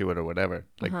access to it or whatever.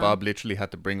 Like Bob literally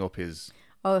had to bring up his.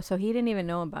 Oh, so he didn't even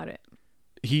know about it.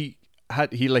 He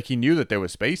knew that there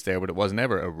was space there, but it was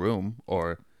never a room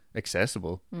or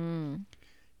accessible.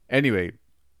 Anyway,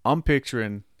 I'm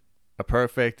picturing a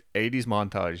perfect 80s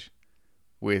montage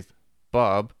with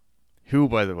Bob, who,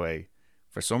 by the way,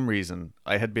 for some reason,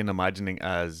 I had been imagining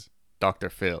as Dr.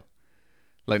 Phil.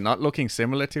 Like not looking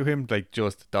similar to him, like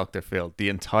just Dr. Phil. The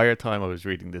entire time I was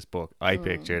reading this book, I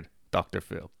pictured Dr.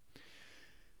 Phil.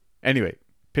 Anyway,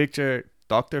 picture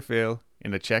Dr. Phil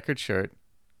in a checkered shirt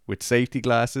with safety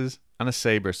glasses and a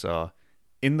saber saw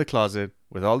in the closet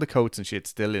with all the coats and shit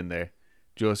still in there,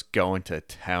 just going to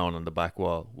town on the back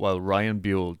wall, while Ryan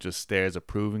Buell just stares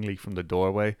approvingly from the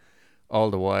doorway, all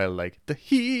the while like the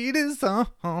heat is on,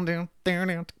 down, down,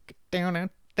 down, down,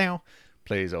 down,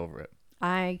 plays over it.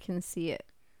 I can see it.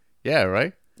 Yeah,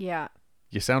 right? Yeah.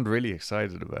 You sound really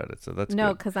excited about it, so that's No,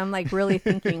 good. because I'm like really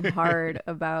thinking hard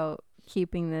about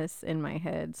keeping this in my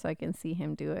head so I can see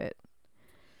him do it.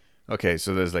 Okay,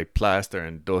 so there's like plaster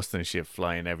and dust and shit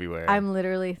flying everywhere. I'm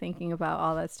literally thinking about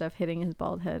all that stuff hitting his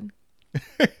bald head.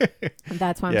 And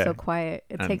that's why I'm so quiet.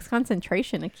 It takes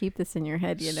concentration to keep this in your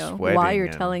head, you know, while you're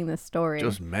telling this story.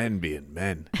 Just men being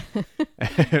men.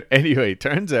 Anyway,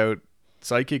 turns out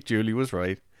Psychic Julie was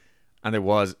right, and there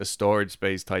was a storage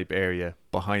space type area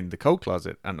behind the coat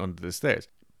closet and under the stairs.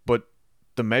 But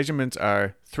the measurements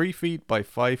are 3 feet by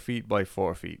 5 feet by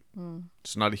 4 feet.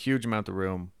 It's not a huge amount of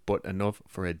room, but enough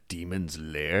for a demon's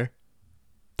lair,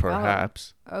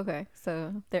 perhaps. Oh, okay,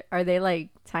 so are they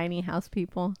like tiny house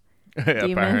people?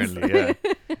 Apparently, yeah.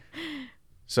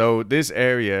 So this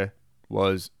area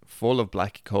was full of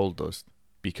black coal dust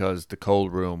because the coal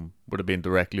room would have been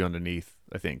directly underneath,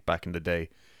 I think, back in the day.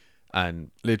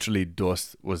 And literally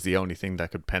dust was the only thing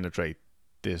that could penetrate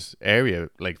this area,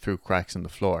 like through cracks in the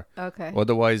floor. Okay.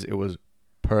 Otherwise, it was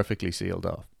perfectly sealed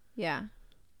off. Yeah.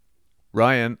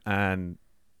 Ryan and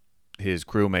his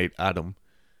crewmate Adam,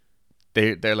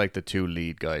 they're like the two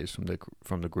lead guys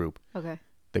from the group. Okay.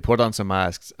 They put on some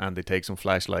masks and they take some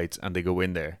flashlights and they go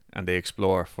in there and they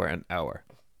explore for an hour.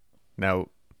 Now,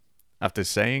 after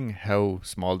saying how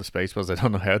small the space was, I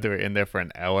don't know how they were in there for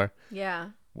an hour. Yeah.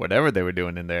 Whatever they were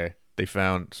doing in there, they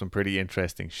found some pretty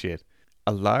interesting shit.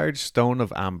 A large stone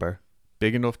of amber,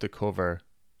 big enough to cover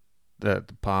the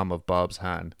palm of Bob's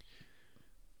hand.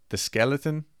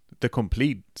 The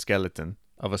complete skeleton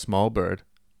of a small bird.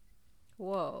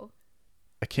 Whoa.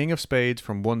 A king of spades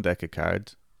from one deck of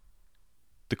cards.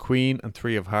 The queen and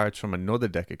 3 of hearts from another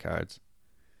deck of cards.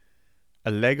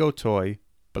 A Lego toy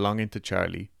belonging to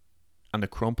Charlie. And a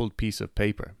crumpled piece of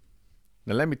paper.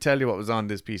 Now let me tell you what was on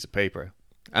this piece of paper.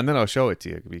 And then I'll show it to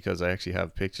you because I actually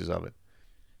have pictures of it.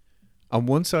 On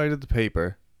one side of the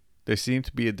paper, there seemed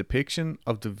to be a depiction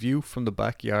of the view from the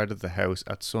backyard of the house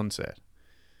at sunset.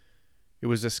 It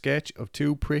was a sketch of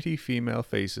 2 pretty female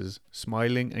faces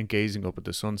smiling and gazing up at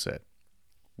the sunset.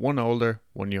 One older,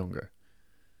 one younger.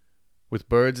 With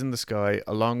birds in the sky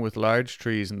along with large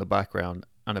trees in the background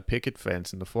and a picket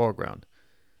fence in the foreground.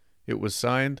 It was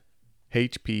signed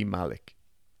H.P. Malik.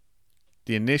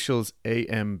 The initials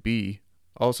AMB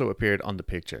also appeared on the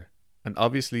picture, an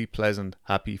obviously pleasant,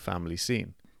 happy family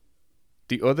scene.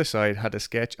 The other side had a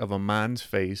sketch of a man's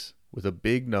face with a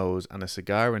big nose and a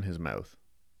cigar in his mouth,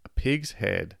 a pig's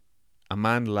head, a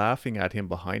man laughing at him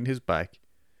behind his back,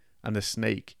 and a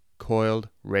snake coiled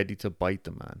ready to bite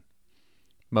the man.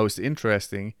 Most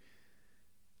interesting,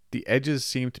 the edges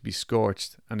seemed to be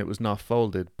scorched and it was not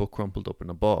folded but crumpled up in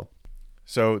a ball.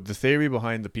 So the theory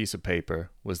behind the piece of paper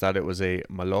was that it was a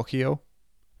malocchio,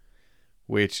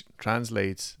 which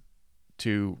translates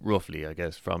to, roughly, I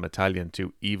guess, from Italian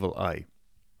to evil eye.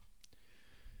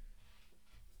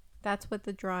 That's what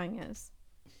the drawing is.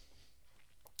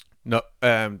 No,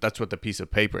 that's what the piece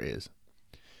of paper is.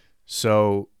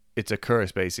 So it's a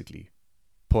curse, basically,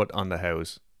 put on the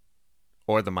house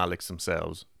or the Maliks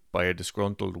themselves by a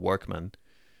disgruntled workman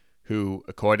who,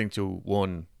 according to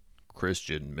one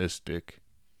Christian mystic,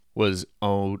 was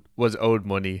owed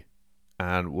money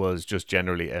and was just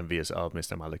generally envious of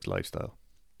Mr. Malik's lifestyle.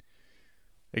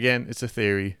 Again, it's a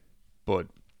theory, but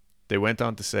they went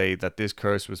on to say that this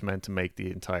curse was meant to make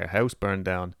the entire house burn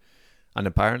down, and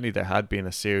apparently there had been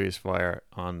a serious fire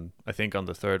on the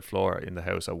 3rd floor in the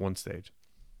house at one stage.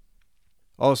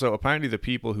 Also, apparently the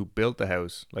people who built the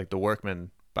house, like the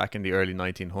workmen back in the early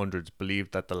 1900s,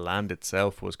 believed that the land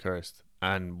itself was cursed,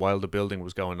 and while the building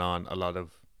was going on, a lot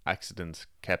of accidents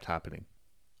kept happening.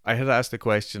 I had asked a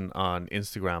question on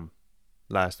Instagram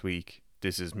last week.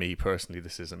 This is me personally,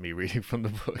 this isn't me reading from the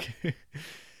book.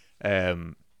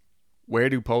 Where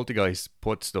do poltergeists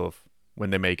put stuff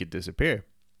when they make it disappear?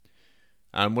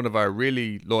 And one of our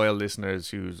really loyal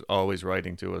listeners who's always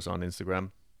writing to us on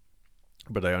Instagram,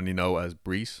 but I only know as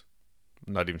Brees,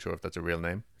 I'm not even sure if that's a real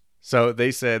name. So they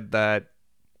said that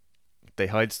they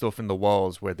hide stuff in the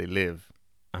walls where they live.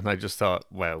 And I just thought,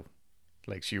 wow,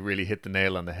 like she really hit the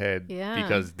nail on the head. Yeah.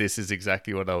 Because this is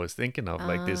exactly what I was thinking of,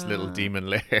 like this little demon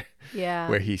lair Yeah.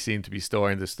 where he seemed to be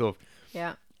storing the stuff.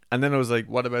 Yeah. And then I was like,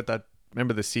 what about that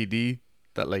remember the CD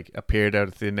that like appeared out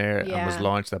of thin air and was Yeah.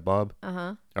 launched at Bob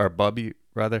Uh-huh. or Bobby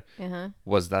rather? Uh-huh.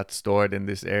 Was that stored in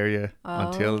this area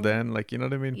until Oh. then? Like, you know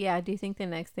what I mean? Yeah, do you think the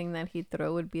next thing that he'd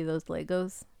throw would be those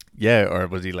Legos? Yeah, or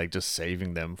was he like just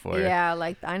saving them for? Yeah,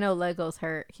 like I know Legos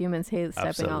hurt. Humans hate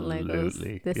stepping on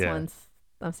Absolutely, Legos. This yeah. one's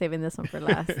I'm saving this one for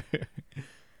last.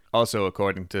 Also,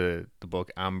 according to the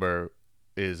book, amber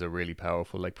is a really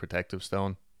powerful like protective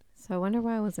stone. So I wonder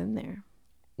why I was in there.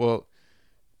 Well,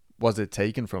 was it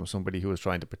taken from somebody who was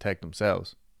trying to protect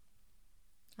themselves?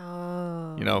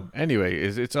 Oh. You know. Anyway,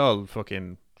 it's all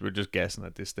fucking. We're just guessing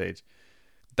at this stage.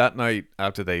 That night,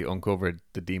 after they uncovered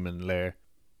the demon lair,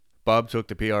 Bob took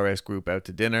the PRS group out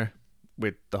to dinner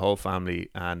with the whole family,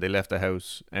 and they left the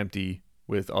house empty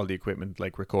with all the equipment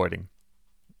like recording.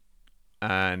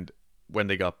 And when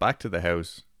they got back to the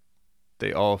house,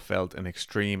 they all felt an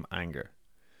extreme anger.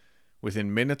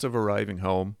 Within minutes of arriving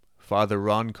home, Father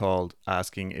Ron called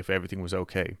asking if everything was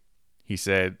okay. He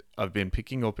said, "I've been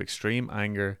picking up extreme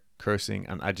anger, cursing,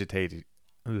 and agitation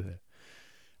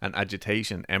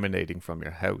emanating from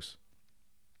your house."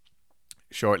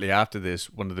 Shortly after this,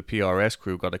 one of the PRS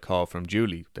crew got a call from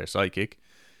Julie, their psychic,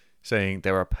 saying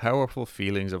there are powerful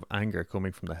feelings of anger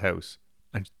coming from the house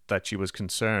and that she was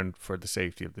concerned for the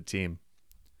safety of the team.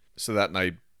 So that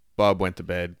night, Bob went to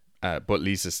bed, but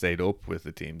Lisa stayed up with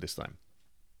the team this time.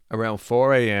 Around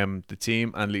 4 a.m., the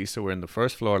team and Lisa were in the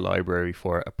first floor library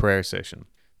for a prayer session.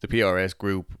 The PRS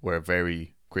group were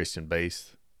very Christian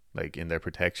based, like in their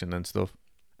protection and stuff.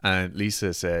 And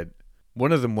Lisa said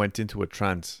one of them went into a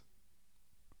trance,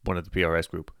 one of the PRS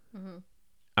group,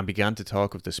 and began to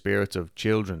talk of the spirits of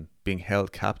children being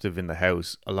held captive in the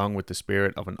house, along with the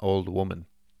spirit of an old woman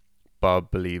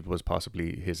Bob believed was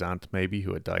possibly his aunt, maybe,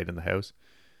 who had died in the house.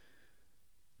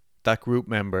 That group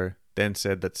member then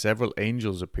said that several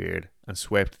angels appeared and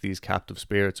swept these captive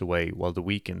spirits away, while the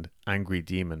weakened, angry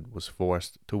demon was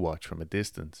forced to watch from a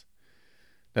distance.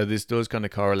 Now, this does kind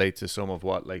of correlate to some of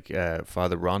what like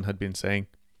Father Ron had been saying.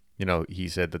 You know, he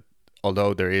said that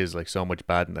although there is like so much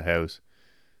bad in the house,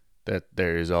 that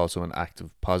there is also an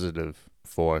active positive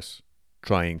force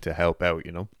trying to help out,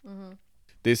 you know.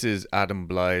 This is Adam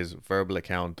Bly's verbal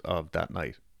account of that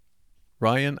night.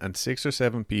 Ryan and 6 or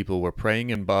 7 people were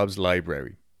praying in Bob's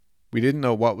library. We didn't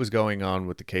know what was going on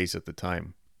with the case at the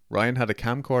time. Ryan had a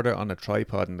camcorder on a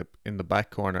tripod in the back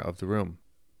corner of the room.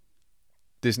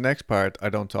 This next part I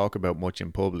don't talk about much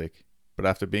in public, but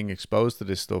after being exposed to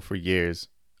this stuff for years,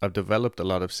 I've developed a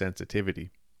lot of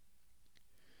sensitivity.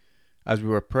 As we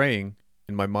were praying,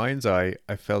 in my mind's eye,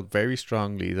 I felt very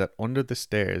strongly that under the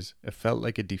stairs, it felt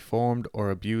like a deformed or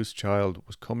abused child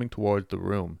was coming towards the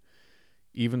room,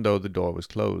 even though the door was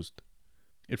closed.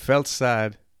 It felt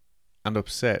sad and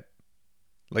upset,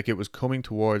 like it was coming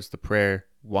towards the prayer,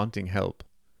 wanting help.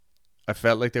 I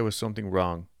felt like there was something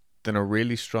wrong. Then a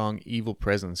really strong evil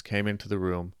presence came into the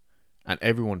room, and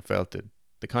everyone felt it.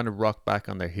 They kind of rocked back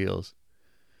on their heels.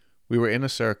 We were in a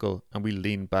circle, and we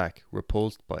leaned back,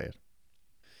 repulsed by it.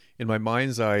 In my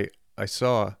mind's eye, I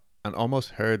saw and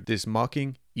almost heard this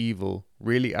mocking, evil,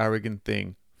 really arrogant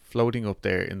thing floating up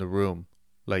there in the room,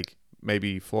 like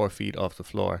maybe 4 feet off the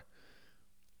floor.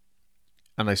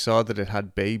 And I saw that it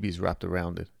had babies wrapped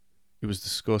around it. It was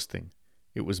disgusting.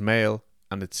 It was male,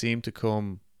 and it seemed to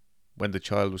come when the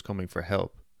child was coming for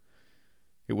help.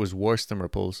 It was worse than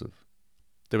repulsive.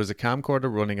 There was a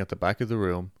camcorder running at the back of the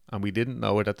room, and we didn't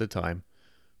know it at the time,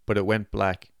 but it went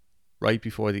black right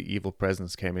before the evil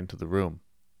presence came into the room.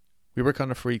 We were kind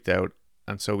of freaked out,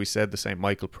 and so we said the St.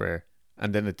 Michael prayer,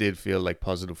 and then it did feel like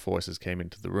positive forces came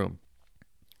into the room.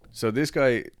 So this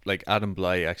guy, like Adam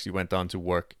Bly, actually went on to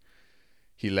work.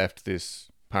 He left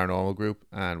this paranormal group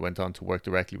and went on to work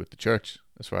directly with the church,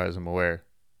 as far as I'm aware.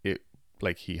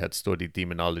 Like he had studied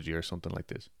demonology or something like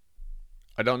this.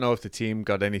 I don't know if the team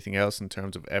got anything else in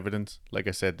terms of evidence. Like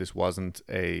I said, this wasn't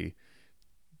they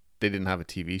didn't have a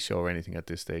TV show or anything at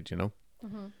this stage, you know.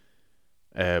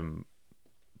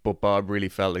 But Bob really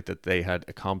felt like that they had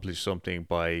accomplished something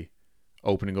by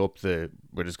opening up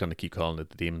we're just going to keep calling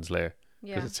it the Demon's Lair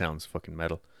because it sounds fucking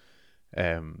metal.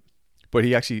 But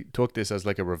he actually took this as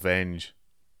like a revenge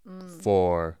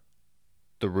for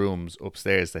the rooms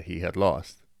upstairs that he had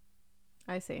lost.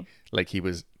 I see. Like he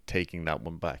was taking that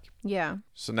one back. Yeah.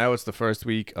 So now it's the first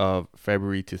week of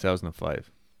February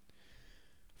 2005.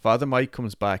 Father Mike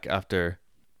comes back after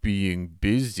being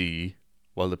busy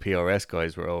while the PRS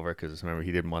guys were over, because remember,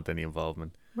 he didn't want any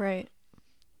involvement. Right.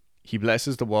 He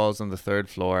blesses the walls on the 3rd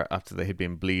floor after they had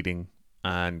been bleeding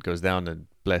and goes down and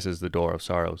blesses the Door of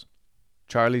Sorrows.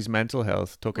 Charlie's mental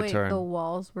health took a turn. The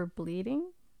walls were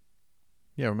bleeding?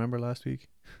 Yeah, remember last week?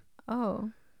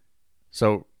 Oh.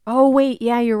 So Oh wait,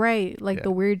 yeah, you're right. Like Yeah.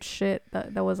 the weird shit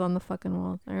that was on the fucking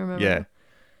walls. I remember. Yeah,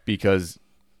 because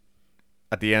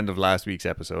at the end of last week's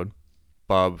episode,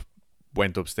 Bob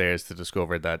went upstairs to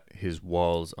discover that his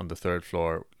walls on the third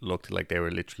floor looked like they were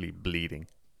literally bleeding.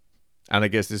 And I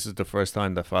guess this is the first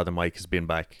time that Father Mike has been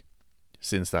back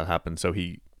since that happened. So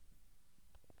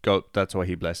that's why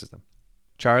he blesses them.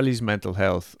 Charlie's mental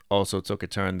health also took a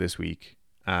turn this week.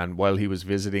 And while he was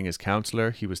visiting his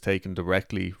counselor, he was taken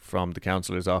directly from the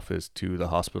counselor's office to the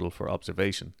hospital for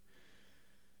observation.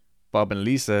 Bob and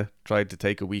Lisa tried to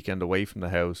take a weekend away from the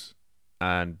house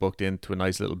and booked into a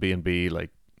nice little B&B like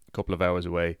a couple of hours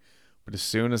away. But as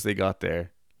soon as they got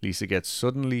there, Lisa gets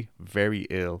suddenly very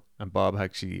ill, and Bob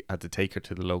actually had to take her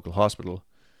to the local hospital.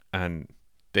 And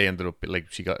they ended up like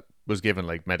was given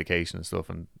like medication and stuff,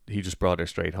 and he just brought her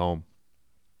straight home.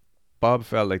 Bob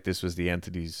felt like this was the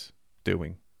entity's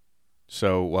doing.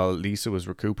 So while Lisa was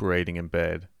recuperating in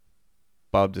bed,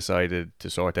 Bob decided to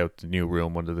sort out the new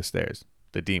room under the stairs,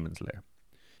 the demon's lair.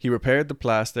 He repaired the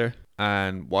plaster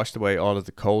and washed away all of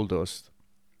the coal dust.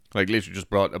 Like literally just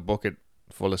brought a bucket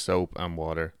full of soap and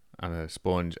water and a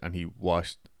sponge, and he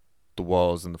washed the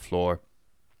walls and the floor.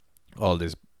 All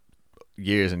this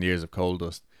years and years of coal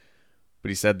dust. But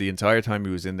he said the entire time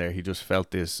he was in there, he just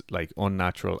felt this like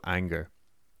unnatural anger.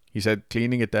 He said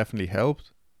cleaning it definitely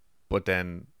helped, but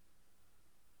then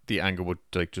the anger would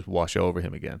like just wash over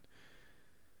him again.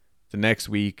 The next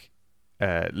week,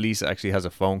 Lisa actually has a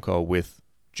phone call with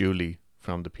Julie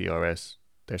from the PRS,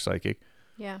 their psychic.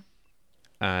 Yeah.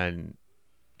 And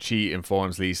she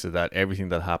informs Lisa that everything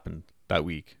that happened that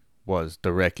week was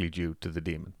directly due to the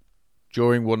demon.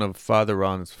 During one of Father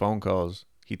Ron's phone calls,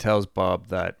 he tells Bob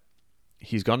that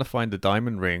he's going to find the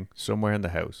diamond ring somewhere in the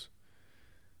house.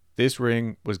 This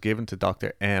ring was given to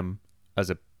Dr. M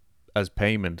as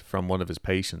payment from one of his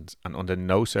patients, and under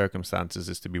no circumstances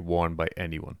is to be worn by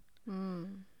anyone.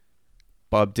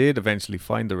 Bob did eventually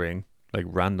find the ring, like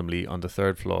randomly on the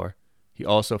third floor. He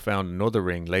also found another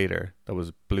ring later that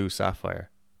was blue sapphire,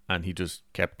 and he just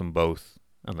kept them both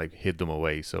and like hid them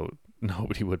away so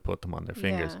nobody would put them on their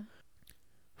fingers. Yeah.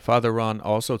 Father Ron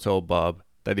also told Bob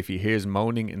that if he hears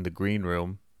moaning in the green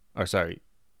room,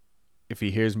 if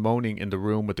he hears moaning in the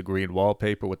room with the green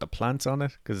wallpaper with the plants on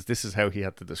it, because this is how he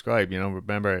had to describe,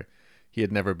 remember he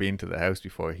had never been to the house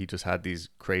before. He just had these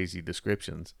crazy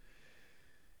descriptions.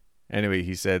 Anyway,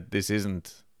 he said this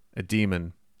isn't a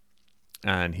demon,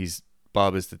 and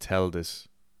Bob is to tell this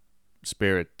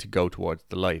spirit to go towards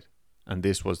the light. And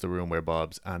this was the room where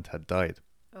Bob's aunt had died.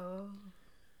 Oh.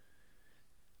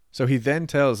 So he then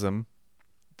tells them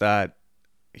that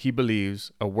he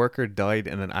believes a worker died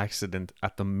in an accident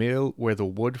at the mill where the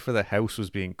wood for the house was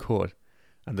being cut,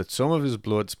 and that some of his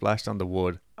blood splashed on the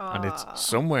wood, and it's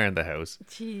somewhere in the house.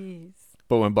 Jeez.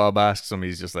 But when Bob asks him,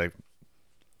 he's just like,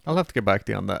 I'll have to get back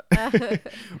to you on that.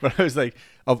 But I was like,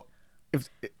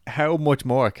 how much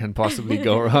more can possibly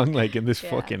go wrong like in this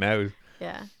fucking house?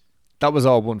 Yeah. That was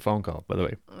all one phone call, by the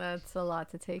way. That's a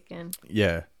lot to take in.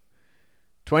 Yeah.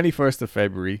 21st of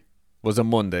February was a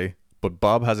Monday, but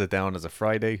Bob has it down as a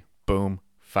Friday. Boom.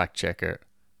 Fact checker.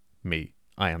 Me.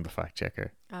 I am the fact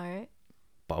checker. All right.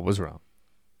 Bob was wrong.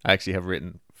 I actually have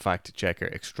written fact checker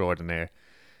extraordinaire,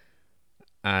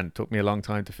 and it took me a long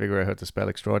time to figure out how to spell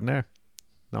extraordinaire.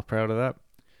 Not proud of that.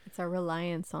 It's our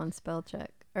reliance on spell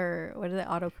check, or what is it,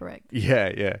 autocorrect?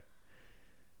 Yeah.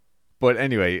 But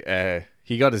anyway,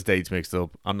 he got his dates mixed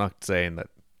up. I'm not saying that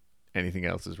anything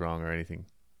else is wrong or anything.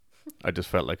 I just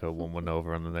felt like I won one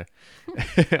over on there.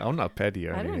 I'm not petty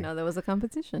or anything. I didn't know there was a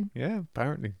competition. Yeah,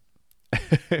 apparently.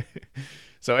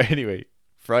 So anyway,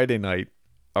 Friday night,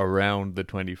 around the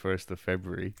 21st of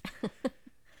February,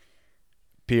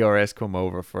 PRS come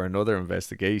over for another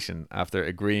investigation after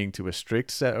agreeing to a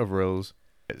strict set of rules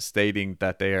stating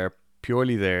that they are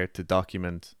purely there to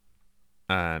document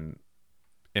and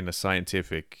in a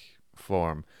scientific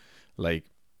form. Like,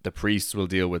 the priests will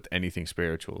deal with anything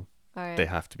spiritual. All right. They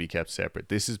have to be kept separate.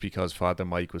 This is because Father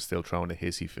Mike was still throwing a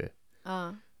hissy fit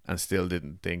and still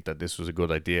didn't think that this was a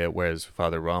good idea, whereas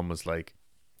Father Ron was like,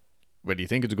 whether you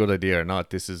think it's a good idea or not,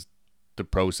 this is the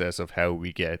process of how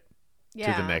we get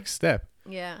to the next step.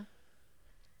 Yeah.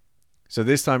 So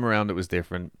this time around it was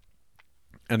different.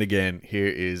 And again, here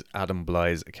is Adam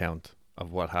Bly's account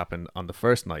of what happened on the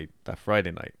first night, that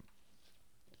Friday night.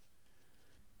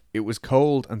 It was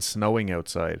cold and snowing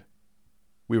outside.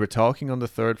 We were talking on the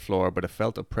third floor, but it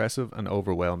felt oppressive and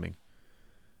overwhelming.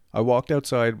 I walked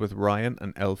outside with Ryan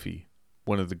and Elfie,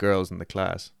 one of the girls in the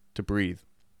class, to breathe.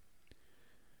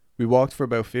 We walked for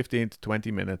about 15 to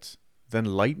 20 minutes, then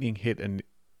lightning hit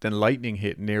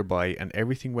nearby and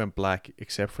everything went black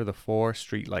except for the 4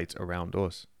 streetlights around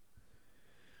us.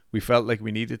 We felt like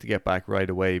we needed to get back right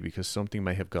away because something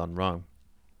may have gone wrong.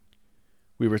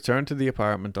 We returned to the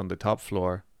apartment on the top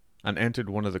floor and entered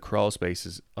one of the crawl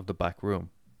spaces of the back room,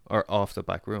 or off the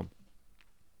back room.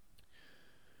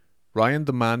 Ryan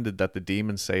demanded that the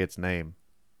demon say its name.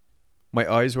 My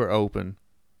eyes were open,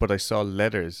 but I saw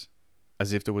letters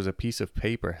as if there was a piece of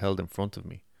paper held in front of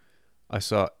me. I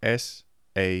saw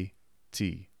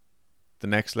S-A-T. The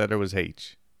next letter was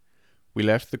H. We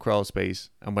left the crawl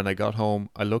space, and when I got home,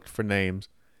 I looked for names,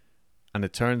 and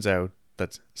it turns out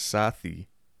that Sathi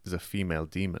is a female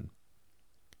demon.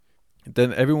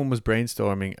 Then everyone was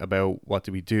brainstorming about what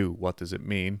do we do, what does it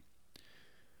mean.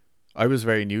 I was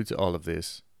very new to all of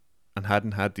this, and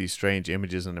hadn't had these strange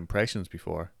images and impressions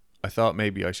before. I thought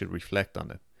maybe I should reflect on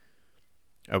it.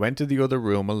 I went to the other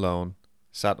room alone,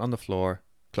 sat on the floor,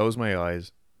 closed my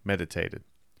eyes, meditated.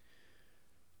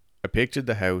 I pictured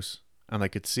the house, and I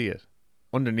could see it.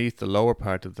 Underneath the lower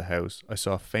part of the house, I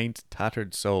saw faint,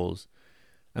 tattered souls,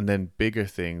 and then bigger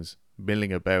things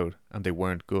milling about, and they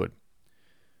weren't good.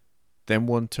 Then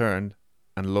one turned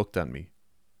and looked at me.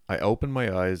 I opened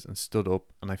my eyes and stood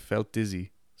up, and I felt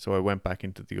dizzy, so I went back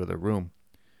into the other room.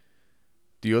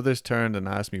 The others turned and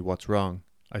asked me what's wrong.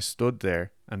 I stood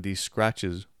there, and these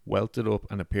scratches welted up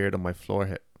and appeared on my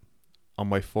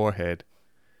forehead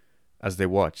as they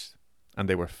watched, and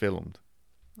they were filmed.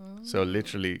 So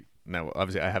literally, now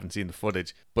obviously I haven't seen the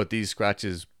footage, but these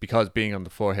scratches, because being on the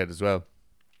forehead as well,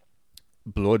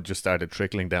 blood just started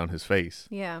trickling down his face.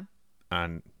 Yeah.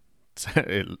 And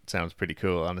it sounds pretty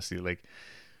cool, honestly. Like,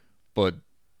 but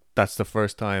that's the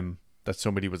first time that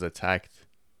somebody was attacked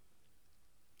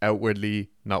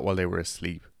outwardly, not while they were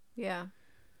asleep. Yeah.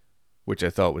 Which I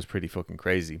thought was pretty fucking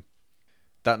crazy.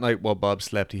 That night while Bob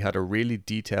slept, he had a really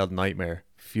detailed nightmare,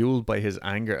 fueled by his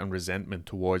anger and resentment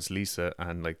towards Lisa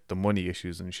and like the money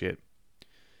issues and shit.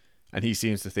 And he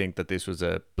seems to think that this was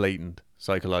a blatant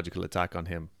psychological attack on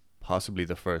him, possibly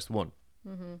the first one.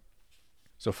 Mm-hmm.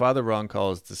 So Father Ron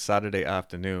calls the Saturday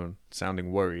afternoon,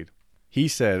 sounding worried. He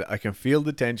said, "I can feel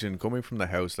the tension coming from the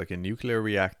house like a nuclear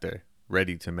reactor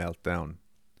ready to melt down.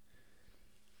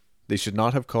 They should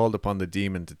not have called upon the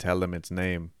demon to tell them its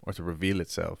name or to reveal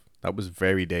itself. That was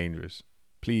very dangerous.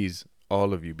 Please,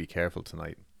 all of you, be careful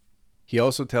tonight." He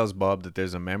also tells Bob that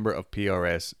there's a member of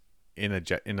PRS in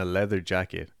a leather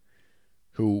jacket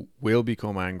who will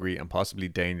become angry and possibly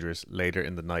dangerous later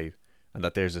in the night, and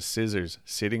that there's a scissors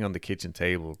sitting on the kitchen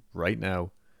table right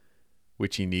now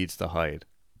which he needs to hide.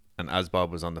 And as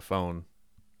Bob was on the phone,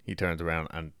 he turned around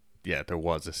and yeah, there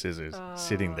was a scissors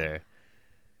sitting there.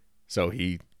 So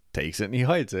he takes it and he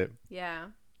hides it. Yeah.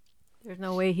 There's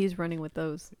no way he's running with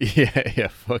those. Yeah,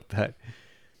 fuck that.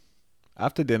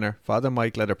 After dinner, Father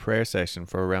Mike led a prayer session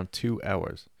for around 2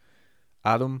 hours.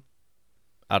 Adam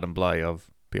Bly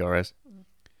of PRS,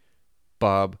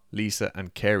 Bob, Lisa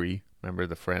and Kerry, remember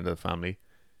the friend of the family,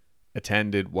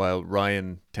 attended while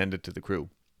Ryan tended to the crew.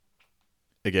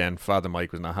 Again, Father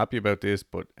Mike was not happy about this,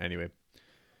 but anyway.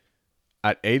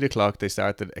 At 8 o'clock, they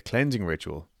started a cleansing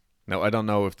ritual. Now, I don't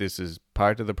know if this is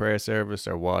part of the prayer service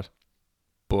or what,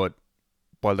 but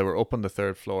while they were up on the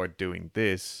 3rd floor doing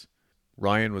this,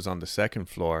 Ryan was on the 2nd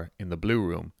floor in the blue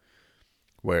room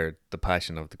where the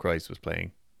Passion of the Christ was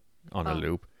playing on a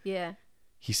loop. Yeah.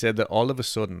 He said that all of a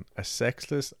sudden, a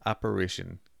sexless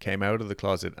apparition came out of the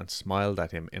closet and smiled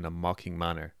at him in a mocking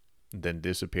manner, and then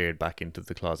disappeared back into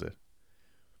the closet.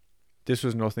 This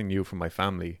was nothing new from my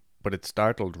family, but it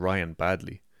startled Ryan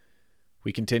badly.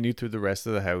 We continued through the rest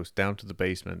of the house down to the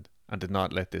basement and did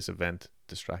not let this event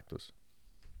distract us.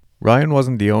 Ryan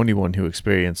wasn't the only one who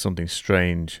experienced something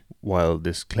strange while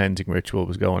this cleansing ritual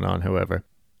was going on, however.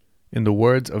 In the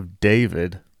words of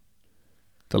David,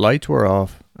 the lights were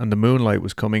off and the moonlight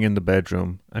was coming in the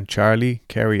bedroom, and Charlie,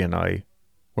 Kerry and I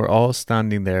were all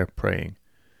standing there praying.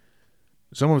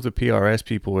 Some of the PRS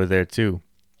people were there too.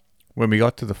 When we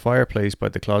got to the fireplace by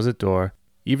the closet door,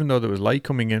 even though there was light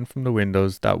coming in from the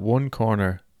windows, that one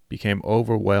corner became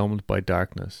overwhelmed by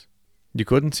darkness. You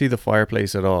couldn't see the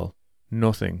fireplace at all.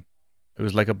 Nothing. It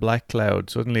was like a black cloud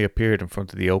suddenly appeared in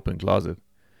front of the open closet.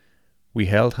 We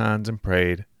held hands and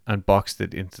prayed and boxed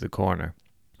it into the corner.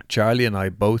 Charlie and I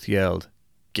both yelled,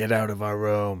 "Get out of our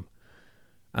room!"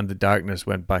 and the darkness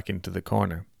went back into the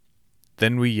corner.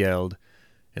 Then we yelled,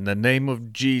 "In the name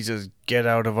of Jesus, get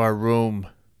out of our room!"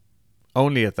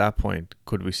 Only at that point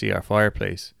could we see our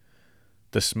fireplace.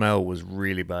 The smell was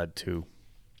really bad too.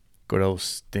 Good old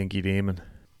stinky demon.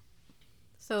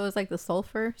 So it was like the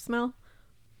sulfur smell?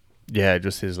 Yeah,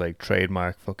 just his like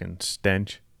trademark fucking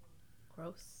stench.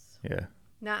 Gross. Yeah.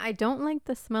 Now, I don't like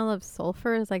the smell of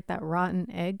sulfur. It's like that rotten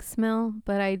egg smell.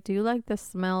 But I do like the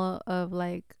smell of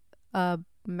like a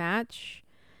match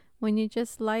when you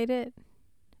just light it?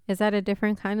 Is that a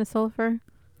different kind of sulfur?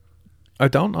 I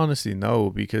don't honestly know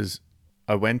because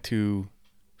I went to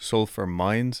sulfur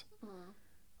mines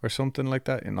or something like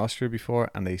that in Austria before,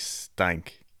 and they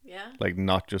stank. Yeah. Like,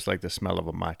 not just like the smell of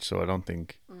a match. So I don't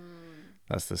think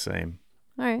that's the same.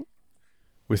 All right.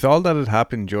 With all that had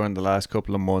happened during the last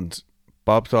couple of months,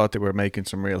 Bob thought they were making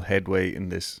some real headway in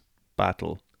this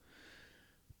battle.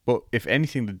 But if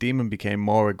anything, the demon became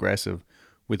more aggressive,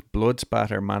 with blood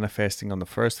spatter manifesting on the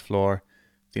first floor,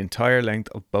 the entire length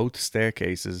of both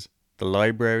staircases, the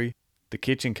library, the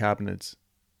kitchen cabinets,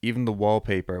 even the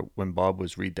wallpaper when Bob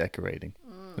was redecorating.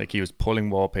 Like, he was pulling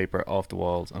wallpaper off the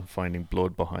walls and finding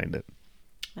blood behind it.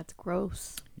 That's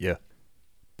gross. Yeah.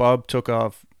 Bob took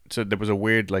off. So there was a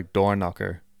weird like door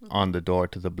knocker on the door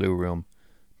to the blue room.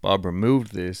 Bob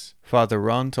removed this. Father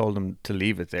Ron told him to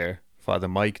leave it there. Father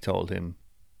Mike told him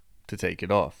to take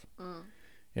it off.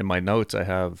 In my notes I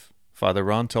have Father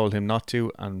Ron told him not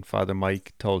to and Father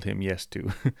Mike told him yes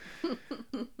to.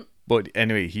 But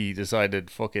anyway, he decided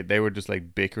fuck it. They were just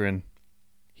like bickering.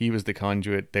 He was the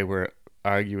conduit. They were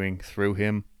arguing through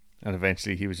him, and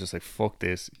eventually he was just like fuck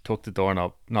this. He took the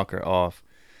door knocker off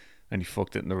and he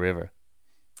fucked it in the river.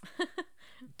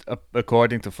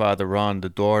 According to Father Ron, the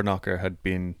door knocker had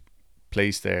been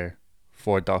placed there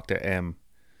for Dr. M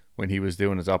when he was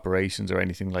doing his operations or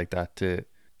anything like that. To,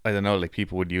 I don't know, like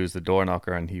people would use the door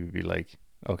knocker and he would be like,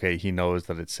 okay, he knows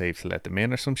that it's safe to let them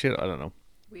in or some shit. I don't know.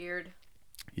 Weird.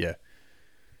 Yeah.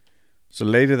 So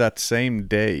later that same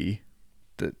day,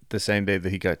 the same day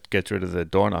that he gets rid of the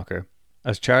door knocker,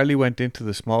 as Charlie went into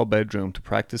the small bedroom to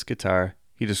practice guitar,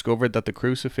 he discovered that the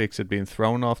crucifix had been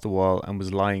thrown off the wall and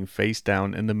was lying face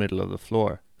down in the middle of the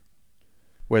floor.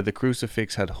 Where the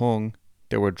crucifix had hung,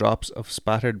 there were drops of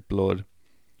spattered blood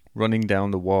running down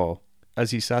the wall.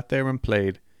 As he sat there and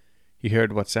played, he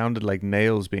heard what sounded like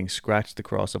nails being scratched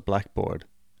across a blackboard.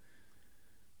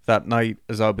 That night,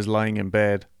 as I was lying in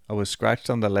bed, I was scratched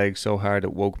on the leg so hard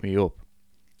it woke me up.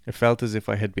 It felt as if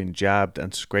I had been jabbed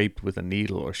and scraped with a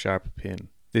needle or sharp pin.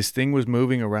 This thing was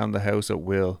moving around the house at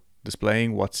will,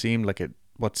 displaying what seemed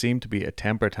to be a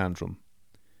temper tantrum.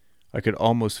 I could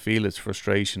almost feel its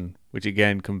frustration, which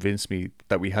again convinced me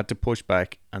that we had to push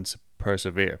back and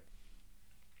persevere.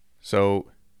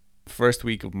 So, first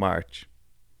week of March,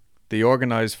 they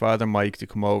organised Father Mike to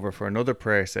come over for another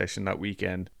prayer session that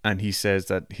weekend, and he says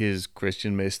that his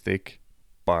Christian mystic,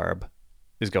 Barb,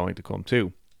 is going to come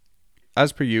too.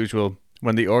 As per usual,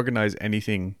 when they organise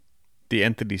anything, the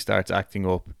entity starts acting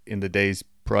up in the days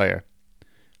prior,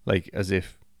 like as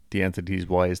if the entity is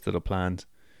wise to the plans.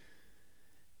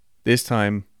 This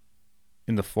time,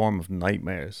 in the form of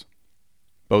nightmares.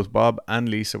 Both Bob and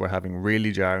Lisa were having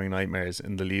really jarring nightmares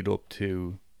in the lead up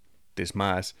to this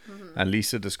mass, and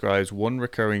Lisa describes one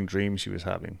recurring dream she was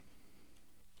having.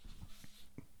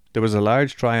 There was a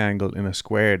large triangle in a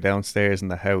square downstairs in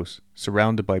the house,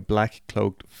 surrounded by black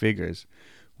cloaked figures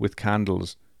with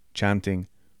candles chanting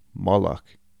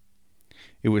Moloch.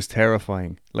 It was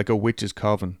terrifying, like a witch's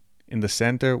coven. In the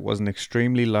centre was an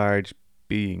extremely large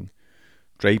being,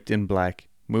 draped in black,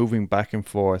 moving back and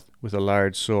forth with a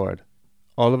large sword.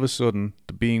 All of a sudden,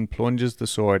 the being plunges the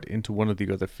sword into one of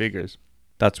the other figures.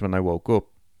 That's when I woke up.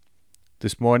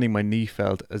 This morning my knee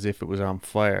felt as if it was on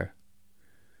fire.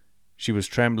 She was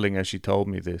trembling as she told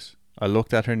me this. I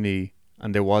looked at her knee,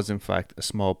 and there was in fact a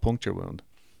small puncture wound.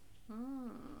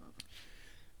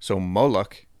 So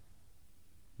Moloch,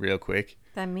 real quick.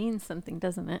 That means something,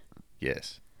 doesn't it?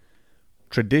 Yes.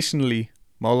 Traditionally,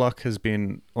 Moloch has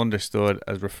been understood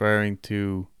as referring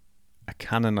to a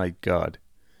Canaanite god.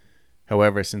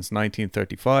 However, since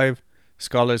 1935,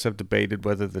 scholars have debated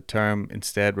whether the term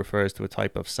instead refers to a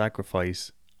type of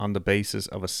sacrifice on the basis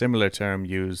of a similar term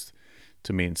used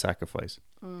to mean sacrifice.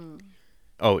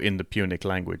 In the Punic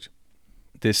language.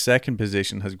 This second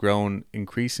position has grown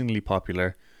increasingly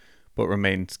popular but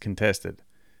remains contested.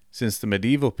 Since the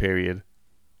medieval period,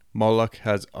 Moloch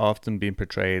has often been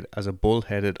portrayed as a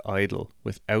bull-headed idol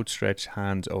with outstretched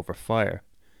hands over fire.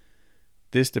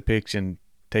 This depiction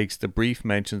takes the brief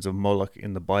mentions of Moloch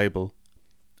in the Bible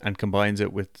and combines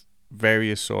it with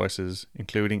various sources,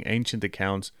 including ancient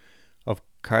accounts of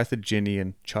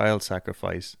Carthaginian child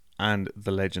sacrifice and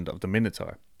the legend of the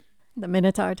Minotaur. The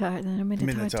Minotaur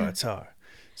Tar.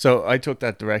 So I took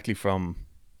that directly from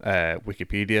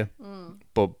Wikipedia,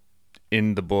 but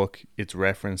in the book it's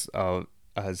referenced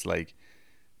as like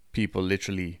people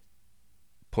literally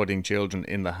putting children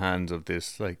in the hands of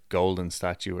this like golden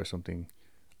statue or something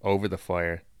over the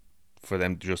fire for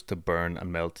them just to burn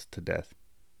and melt to death.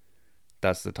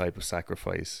 That's the type of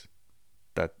sacrifice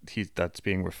that's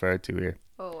being referred to here.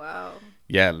 Oh wow.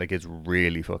 Yeah, like it's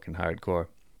really fucking hardcore.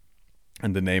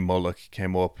 And the name Moloch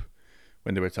came up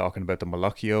when they were talking about the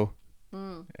Molochio.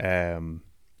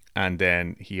 And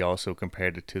then he also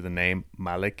compared it to the name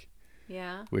Malik,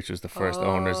 Yeah. which was the first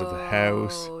owners of the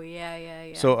house. Oh,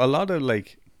 yeah. So a lot of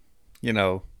like, you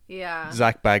know, Yeah.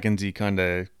 Zach Baggins-y kind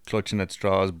of clutching at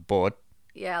straws, but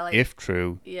Yeah, like if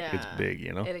true, yeah, it's big,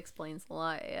 you know. it explains a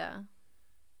lot. Yeah.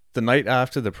 The night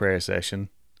after the prayer session,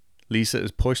 Lisa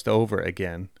is pushed over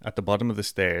again at the bottom of the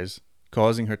stairs,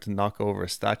 causing her to knock over a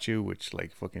statue, which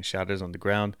like fucking shatters on the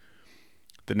ground.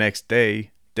 The next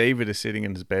day, David is sitting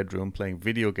in his bedroom playing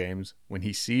video games when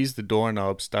he sees the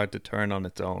doorknob start to turn on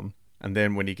its own. And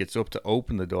then when he gets up to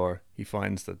open the door, he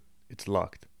finds that it's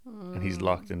locked and he's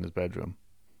locked in his bedroom.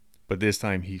 But this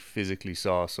time he physically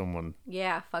saw someone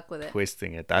Yeah, fuck with it.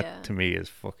 twisting it. That Yeah. to me is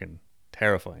fucking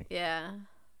terrifying. Yeah.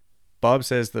 Bob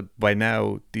says that by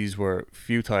now these were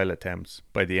futile attempts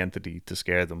by the entity to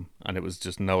scare them, and it was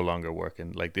just no longer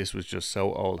working. Like, this was just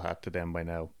so old hat to them by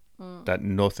now that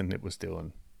nothing it was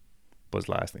doing was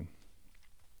lasting.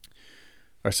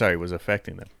 Or sorry, was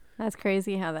affecting them. That's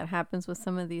crazy how that happens with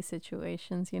some of these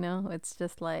situations, you know? It's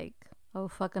just like, oh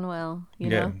fucking well, you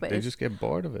know? But they it's just get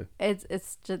bored of it.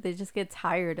 it's just, they just get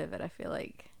tired of it, I feel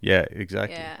like. Yeah,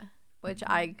 exactly. Yeah. Which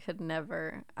I could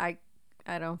never I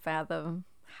don't fathom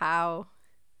how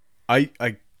I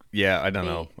don't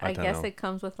know. I don't guess know. it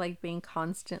comes with like being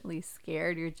constantly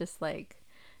scared. You're just like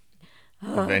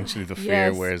Eventually the fear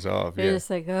yes. wears off. You're Yeah. just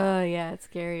like, oh yeah, it's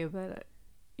scary, but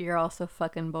you're also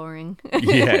fucking boring.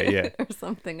 Yeah. Or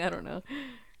something. I don't know.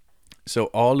 So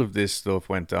all of this stuff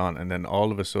went on, and then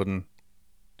all of a sudden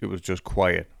it was just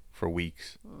quiet for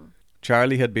weeks.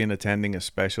 Charlie had been attending a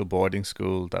special boarding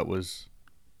school that was,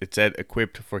 it said,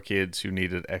 equipped for kids who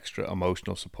needed extra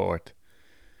emotional support.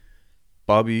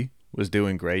 Bobby was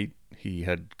doing great. He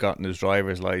had gotten his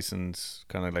driver's license,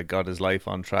 kind of like got his life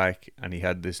on track, and he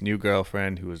had this new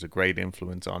girlfriend who was a great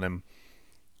influence on him,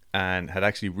 and had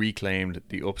actually reclaimed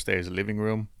the upstairs living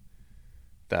room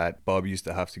that Bob used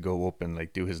to have to go up and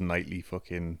like do his nightly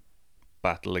fucking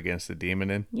battle against the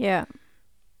demon in. Yeah.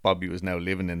 Bobby was now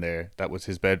living in there. That was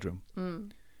his bedroom.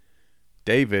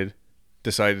 David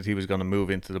decided he was going to move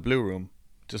into the blue room,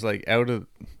 just like out of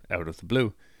the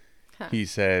blue. Huh. He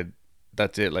said,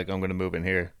 "That's it. Like, I'm going to move in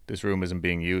here. This room isn't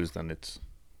being used, and it's."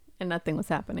 And nothing was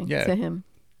happening Yeah. to him.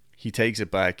 He takes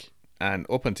it back, and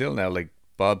up until now, like,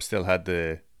 Bob still had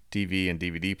the TV and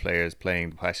DVD players playing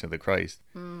The Passion of the Christ.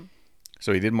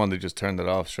 So he didn't want to just turn that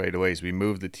off straight away. So we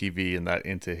moved the TV and that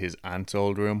into his aunt's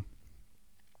old room,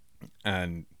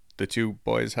 and the two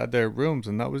boys had their rooms,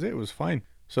 and that was it. It was fine.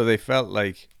 So they felt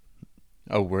like,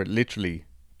 oh, we're literally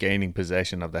gaining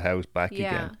possession of the house back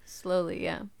Yeah. again. Slowly,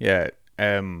 yeah. Yeah.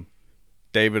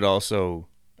 David also,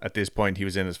 at this point, he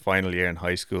was in his final year in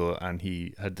high school, and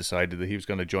he had decided that he was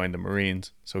going to join the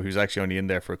Marines. So he was actually only in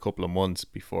there for a couple of months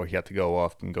before he had to go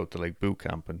off and go to like boot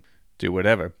camp and do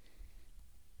whatever.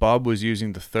 Bob was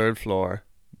using the third floor,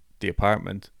 the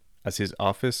apartment, as his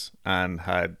office, and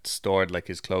had stored like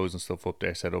his clothes and stuff up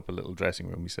there, set up a little dressing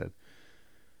room, he said.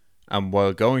 And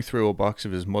while going through a box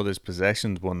of his mother's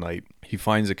possessions one night, he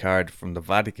finds a card from the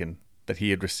Vatican that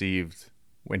he had received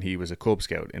when he was a Cub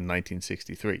Scout in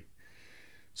 1963.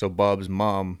 So Bob's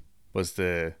mom was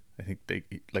the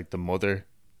mother,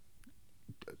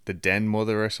 the den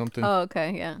mother or something. Oh,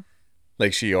 okay, yeah.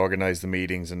 Like, she organized the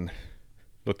meetings and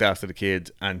looked after the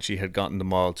kids, and she had gotten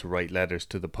them all to write letters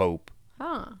to the Pope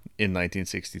Huh. in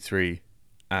 1963.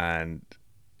 And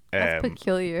That's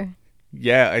peculiar.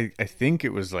 yeah, I think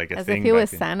it was like a As thing if he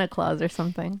was back then. Santa Claus or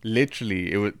something.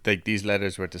 Literally, it was like these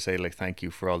letters were to say like thank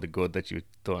you for all the good that you've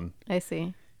done. I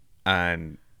see.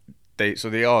 And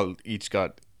they all each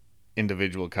got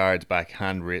individual cards back,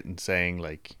 handwritten, saying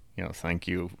like, you know, thank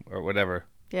you or whatever.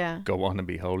 Yeah. Go on and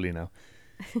be holy now.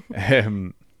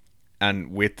 And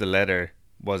with the letter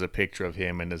was a picture of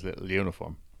him in his little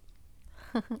uniform.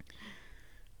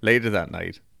 Later that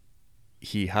night,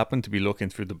 he happened to be looking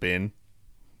through the bin,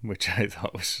 which I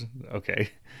thought was okay.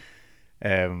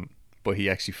 But he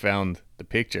actually found the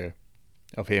picture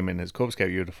of him in his Cub Scout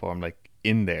uniform, like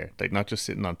in there, like not just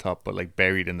sitting on top, but like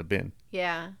buried in the bin.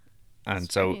 Yeah.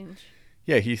 And so, Strange.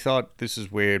 yeah, he thought this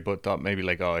is weird, but thought maybe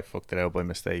like, oh, I fucked it out by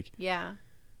mistake. Yeah.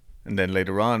 And then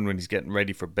later on, when he's getting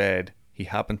ready for bed, he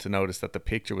happened to notice that the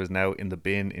picture was now in the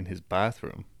bin in his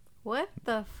bathroom. What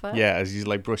the fuck? Yeah, as he's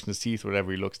like brushing his teeth,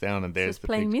 whatever, he looks down and there's Just the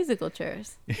playing picture. musical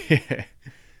chairs. Yeah.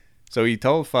 So he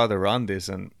told Father Ron this,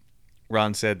 and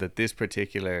Ron said that this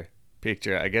particular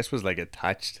picture, I guess, was like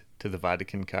attached to the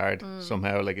Vatican card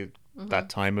somehow, like at that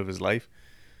time of his life.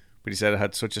 But he said it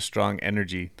had such a strong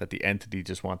energy that the entity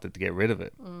just wanted to get rid of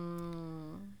it.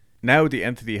 Now the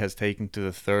entity has taken to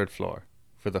the third floor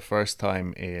for the first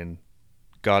time in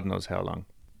God knows how long.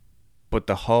 But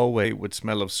the hallway would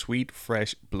smell of sweet,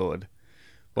 fresh blood,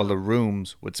 while the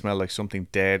rooms would smell like something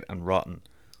dead and rotten,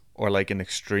 or like an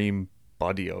extreme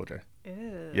body odor.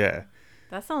 Ew. Yeah.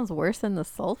 That sounds worse than the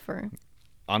sulfur.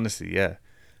 Honestly, yeah.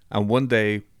 And one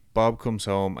day, Bob comes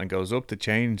home and goes up to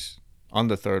change on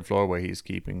the third floor where he's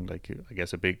keeping, like, I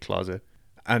guess, a big closet.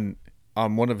 And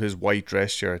on one of his white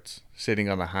dress shirts, sitting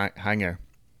on a hanger,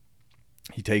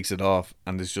 he takes it off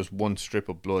and there's just one strip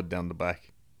of blood down the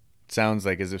back. It sounds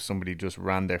like as if somebody just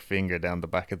ran their finger down the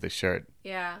back of the shirt.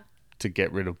 Yeah. To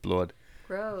get rid of blood.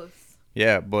 Gross.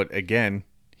 Yeah, but again,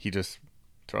 he just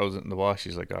throws it in the wash.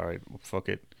 He's like, all right, well, fuck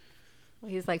it.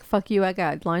 Well, he's like, fuck you, I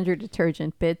got laundry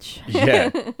detergent, bitch.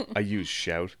 Yeah, I use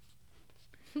Shout.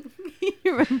 You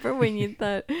remember when you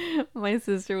thought my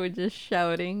sister was just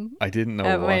shouting? I didn't know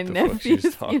at what my the fuck she was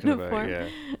nephew's talking uniform. about.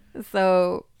 Yeah.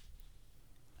 So,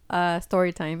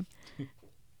 story time.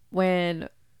 When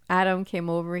Adam came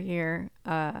over here,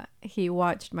 he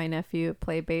watched my nephew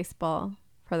play baseball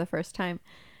for the first time,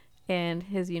 and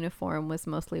his uniform was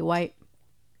mostly white.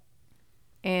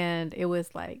 And it was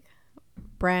like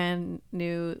brand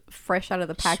new, fresh out of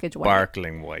the package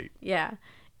Sparkling white. Yeah.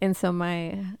 And so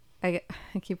I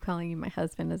keep calling you my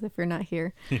husband as if you're not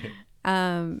here.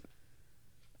 Adam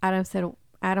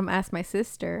asked my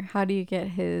sister, how do you get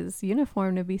his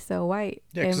uniform to be so white?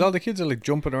 Yeah, because all the kids are like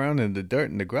jumping around in the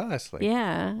dirt and the grass. Like.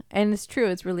 Yeah. And it's true.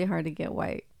 It's really hard to get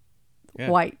white. Yeah.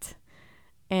 White.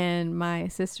 And my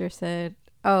sister said,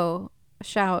 oh,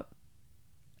 Shout.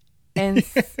 And,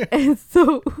 and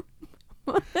so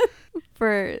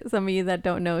for some of you that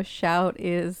don't know, Shout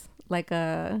is like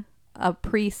a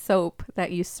pre-soap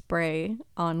that you spray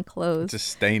on clothes. It's a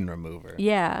stain remover.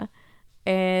 Yeah.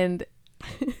 And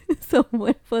so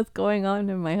what was going on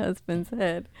in my husband's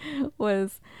head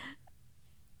was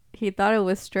he thought it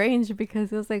was strange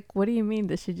because it was like, what do you mean?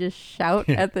 Does she just shout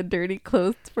at the dirty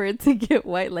clothes for it to get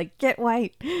white? Like, get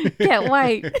white, get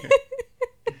white.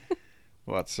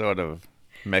 What sort of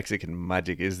Mexican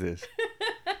magic is this?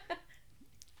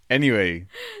 Anyway,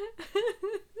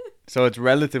 so it's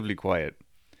relatively quiet.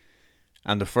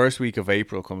 And the first week of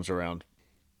April comes around.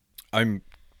 I'm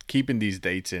keeping these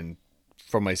dates in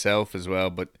for myself as well,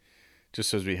 but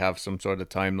just as we have some sort of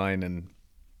timeline and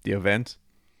the event.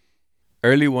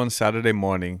 Early one Saturday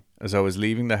morning, as I was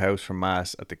leaving the house for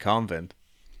Mass at the convent,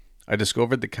 I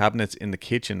discovered the cabinets in the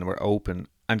kitchen were open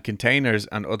and containers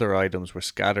and other items were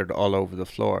scattered all over the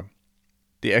floor.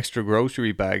 The extra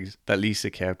grocery bags that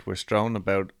Lisa kept were strewn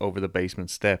about over the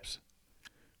basement steps.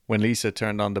 When Lisa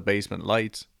turned on the basement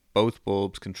lights, both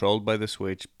bulbs controlled by the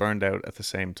switch burned out at the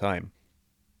same time.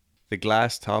 The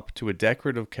glass top to a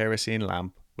decorative kerosene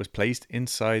lamp was placed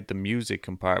inside the music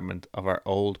compartment of our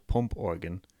old pump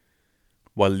organ,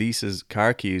 while Lisa's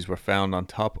car keys were found on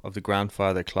top of the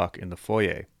grandfather clock in the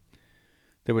foyer.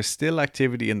 There was still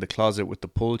activity in the closet with the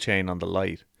pull chain on the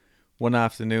light. One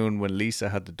afternoon when Lisa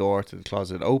had the door to the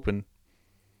closet open,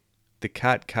 the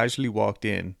cat casually walked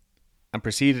in and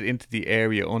proceeded into the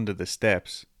area under the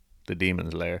steps, the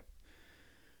demon's lair.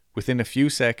 Within a few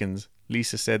seconds,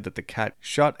 Lisa said that the cat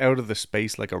shot out of the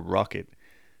space like a rocket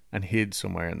and hid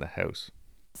somewhere in the house.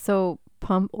 So,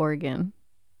 pump organ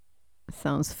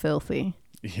sounds filthy.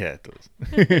 Yeah, it does.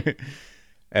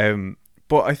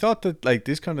 But I thought that like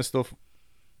this kind of stuff,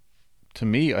 to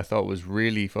me, I thought was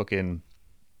really fucking.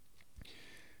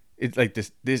 It's like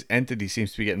this entity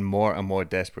seems to be getting more and more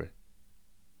desperate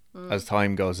as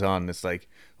time goes on. It's like,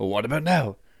 well, what about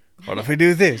now? What if I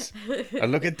do this?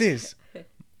 And look at this.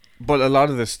 But a lot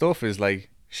of the stuff is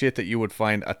like shit that you would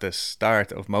find at the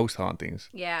start of most hauntings.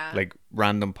 Yeah. Like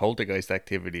random poltergeist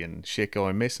activity and shit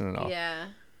going missing and all. Yeah.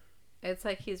 It's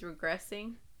like he's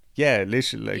regressing. Yeah,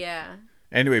 literally. Like, yeah.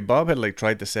 Anyway, Bob had like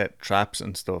tried to set traps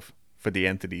and stuff for the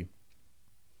entity.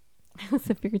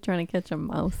 As if you're trying to catch a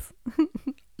mouse.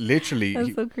 Literally.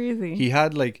 That's so crazy. He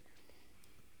had like,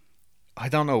 I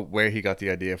don't know where he got the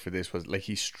idea for this. Was like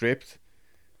he stripped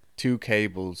 2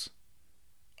 cables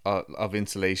of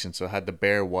insulation, so it had the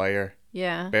bare wire,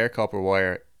 bare copper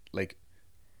wire, like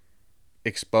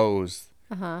exposed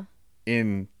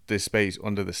in the space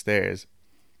under the stairs,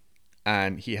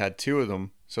 and he had 2 of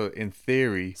them. So in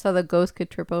theory, so the ghost could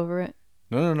trip over it.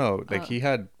 No. Like he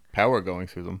had power going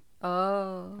through them.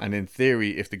 Oh. And in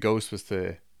theory, if the ghost was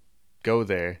to go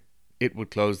there, it would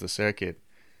close the circuit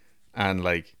and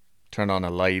like turn on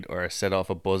a light or set off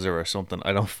a buzzer or something.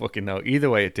 I don't fucking know. Either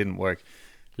way, it didn't work.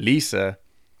 Lisa,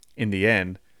 in the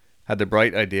end, had the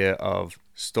bright idea of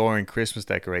storing Christmas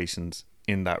decorations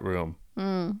in that room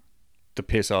to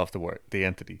piss off the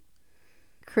entity.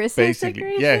 Christmas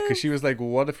decorations? Yeah, because she was like, well,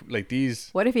 what if like these...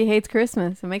 What if he hates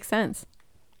Christmas? It makes sense.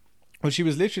 Well, she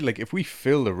was literally like, if we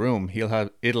fill the room,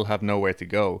 it'll have nowhere to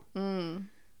go. Mm.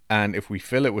 And if we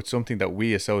fill it with something that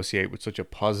we associate with such a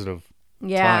positive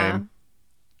Yeah. time,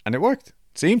 and it worked.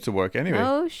 Seems to work anyway.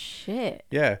 Oh shit.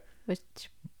 Yeah. Which,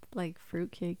 like,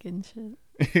 fruitcake and shit.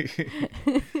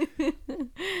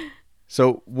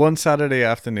 So one Saturday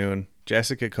afternoon,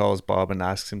 Jessica calls Bob and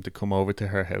asks him to come over to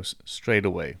her house straight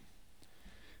away.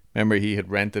 Remember, he had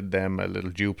rented them a little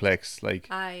duplex like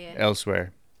Yeah.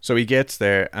 elsewhere. So he gets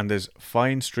there, and there's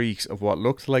fine streaks of what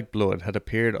looked like blood had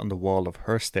appeared on the wall of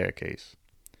her staircase.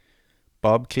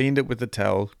 Bob cleaned it with a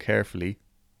towel carefully,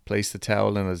 placed the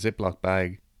towel in a Ziploc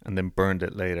bag, and then burned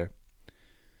it later.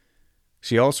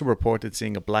 She also reported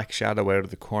seeing a black shadow out of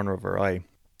the corner of her eye,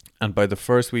 and by the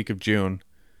first week of June,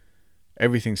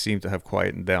 everything seemed to have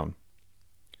quietened down.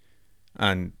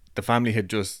 And the family had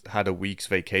just had a week's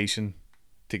vacation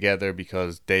together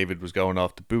because David was going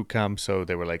off to boot camp, so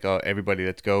they were like, oh, everybody,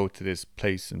 let's go to this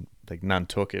place in like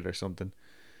Nantucket or something.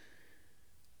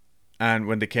 And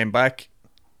when they came back,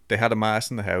 they had a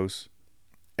mass in the house.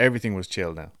 Everything was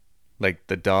chill now. Like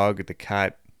the dog, the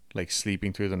cat, like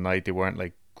sleeping through the night. They weren't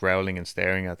like growling and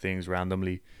staring at things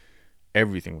randomly.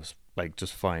 Everything was like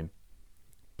just fine.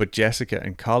 But Jessica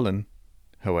and Colin,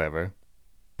 however,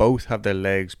 both have their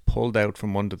legs pulled out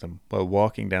from under them while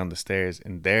walking down the stairs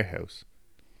in their house.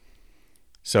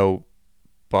 So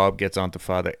Bob gets onto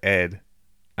Father Ed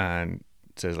and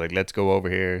says, like, let's go over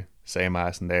here, say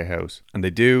mass in their house. And they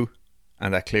do,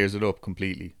 and that clears it up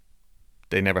completely.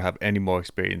 They never have any more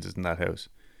experiences in that house.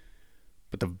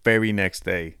 But the very next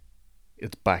day,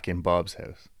 it's back in Bob's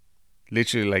house.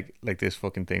 Literally like this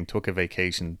fucking thing took a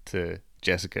vacation to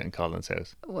Jessica and Colin's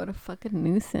house. What a fucking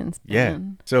nuisance, Yeah.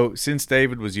 man. So since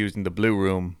David was using the blue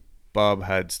room, Bob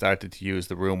had started to use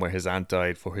the room where his aunt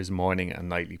died for his morning and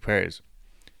nightly prayers.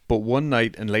 But one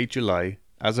night in late July,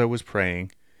 as I was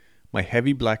praying, my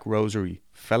heavy black rosary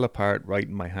fell apart right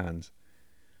in my hands.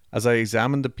 As I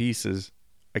examined the pieces,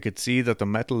 I could see that the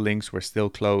metal links were still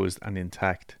closed and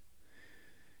intact.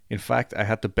 In fact, I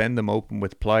had to bend them open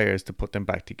with pliers to put them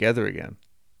back together again.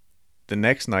 The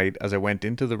next night, as I went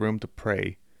into the room to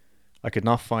pray, I could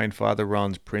not find Father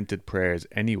Ron's printed prayers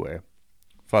anywhere.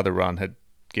 Father Ron had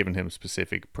given him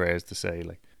specific prayers to say.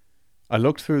 I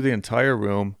looked through the entire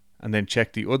room and then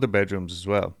checked the other bedrooms as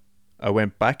well. I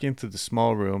went back into the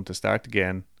small room to start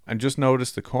again and just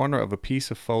noticed the corner of a piece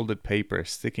of folded paper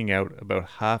sticking out about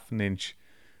half an inch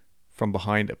from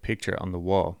behind a picture on the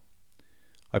wall.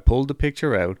 I pulled the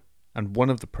picture out and one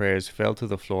of the prayers fell to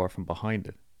the floor from behind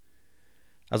it.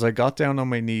 As I got down on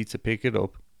my knees to pick it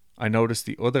up, I noticed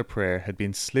the other prayer had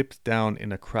been slipped down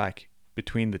in a crack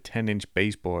between the 10-inch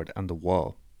baseboard and the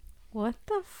wall. What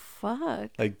the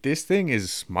fuck? Like, this thing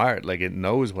is smart. Like, it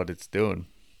knows what it's doing.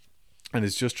 And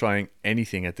it's just trying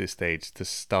anything at this stage to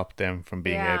stop them from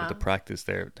being able to practice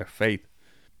their faith.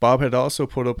 Bob had also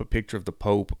put up a picture of the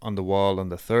Pope on the wall on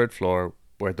the third floor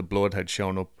where the blood had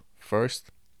shown up first.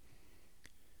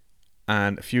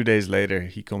 And a few days later,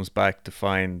 he comes back to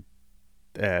find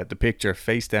the picture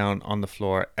face down on the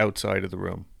floor outside of the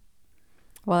room.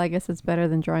 Well, I guess it's better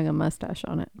than drawing a mustache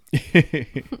on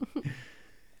it.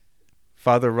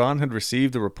 Father Ron had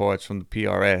received the reports from the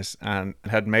PRS and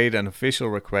had made an official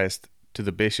request to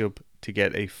the bishop to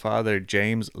get a Father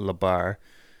James Labar,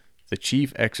 the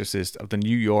chief exorcist of the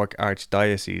New York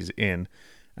Archdiocese, in,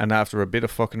 and after a bit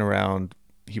of fucking around,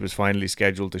 he was finally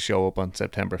scheduled to show up on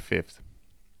September 5th.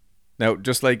 Now,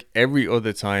 just like every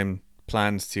other time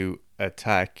plans to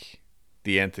attack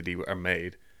the entity are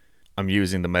made, I'm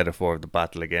using the metaphor of the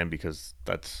battle again because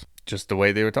that's just the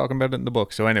way they were talking about it in the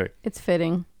book. So anyway. It's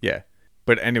fitting. Yeah.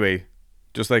 But anyway,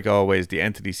 just like always, the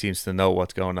entity seems to know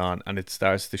what's going on and it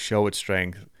starts to show its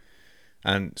strength.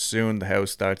 And soon the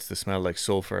house starts to smell like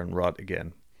sulfur and rot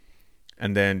again.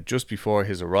 And then just before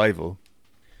his arrival,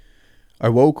 I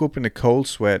woke up in a cold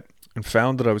sweat and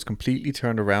found that I was completely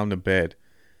turned around in bed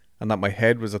and that my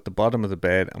head was at the bottom of the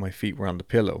bed and my feet were on the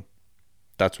pillow.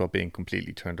 That's what being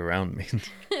completely turned around means.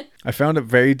 I found it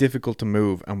very difficult to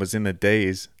move and was in a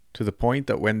daze, to the point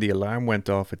that when the alarm went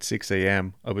off at 6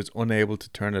 a.m, I was unable to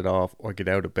turn it off or get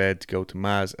out of bed to go to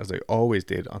Mass as I always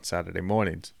did on Saturday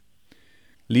mornings.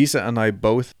 Lisa and I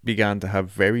both began to have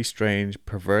very strange,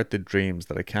 perverted dreams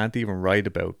that I can't even write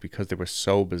about because they were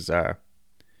so bizarre.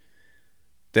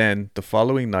 Then, the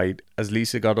following night, as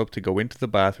Lisa got up to go into the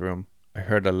bathroom, I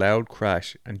heard a loud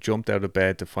crash and jumped out of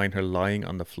bed to find her lying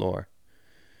on the floor.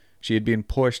 She had been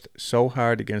pushed so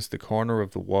hard against the corner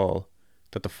of the wall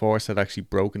that the force had actually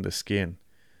broken the skin.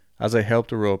 As I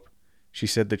helped her up, she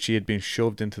said that she had been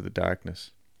shoved into the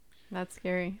darkness. That's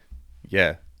scary.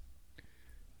 Yeah.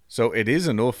 So it is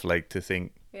enough, like, to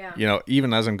think Yeah. You know,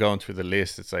 even as I'm going through the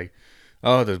list, it's like,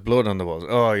 oh, there's blood on the walls.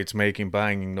 Oh, it's making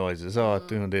banging noises. Oh, it's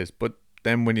doing this. But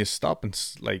then when you stop and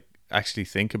like actually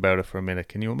think about it for a minute,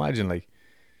 can you imagine like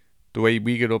the way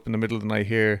we get up in the middle of the night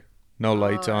here, no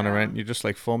lights on or anything, you're just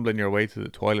like fumbling your way to the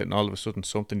toilet, and all of a sudden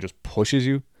something just pushes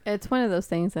you. It's one of those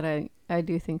things that I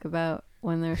do think about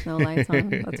when there's no lights on.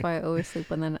 That's why I always sleep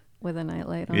with a night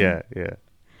light on. Yeah.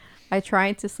 I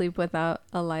tried to sleep without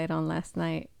a light on last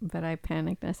night, but I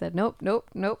panicked. I said, nope.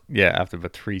 Yeah, after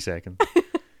about 3 seconds.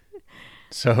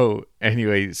 So,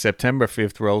 anyway, September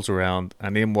 5th rolls around,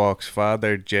 and in walks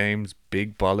Father James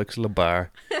Big Bollocks Labar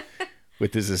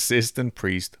with his assistant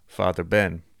priest, Father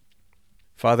Ben.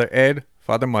 Father Ed,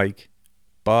 Father Mike,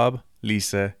 Bob,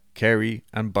 Lisa, Kerry,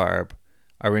 and Barb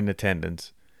are in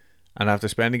attendance, and after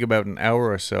spending about an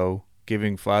hour or so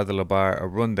giving Father Labar a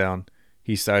rundown,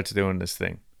 he starts doing this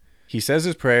thing. He says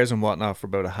his prayers and whatnot for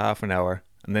about a half an hour,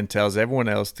 and then tells everyone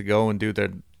else to go and do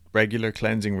their regular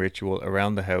cleansing ritual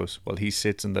around the house while he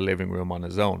sits in the living room on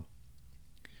his own.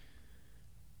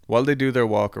 While they do their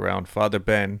walk around, Father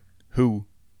Ben, who,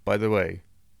 by the way,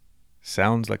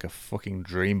 sounds like a fucking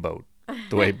dreamboat,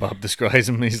 the way Bob describes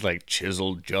him, he's like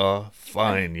chiseled jaw,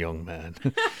 fine young man.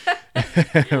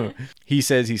 He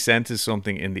says he senses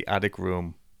something in the attic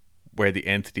room where the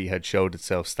entity had showed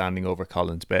itself standing over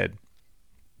Colin's bed,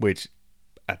 which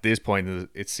at this point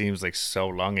it seems like so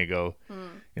long ago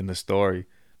in the story.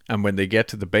 And when they get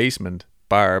to the basement,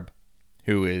 Barb,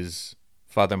 who is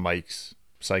Father Mike's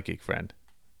psychic friend,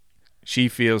 she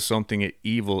feels something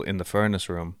evil in the furnace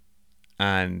room,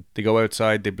 and they go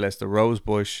outside. They bless the rose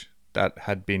bush that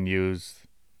had been used,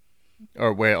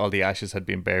 or where all the ashes had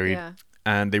been buried,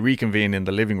 and they reconvene in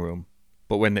the living room.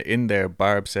 But when they're in there,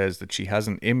 Barb says that she has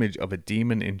an image of a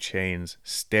demon in chains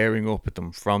staring up at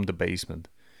them from the basement,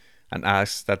 and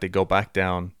asks that they go back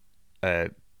down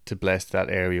to bless that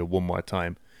area one more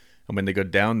time. And when they go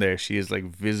down there, she is like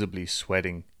visibly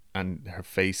sweating, and her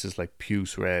face is like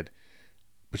puce red,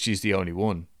 but she's the only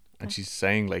one. And she's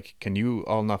saying like, can you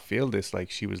all not feel this? Like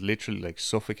she was literally like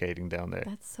suffocating down there.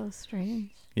 That's so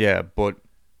strange. Yeah, but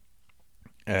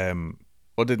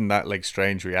other than that like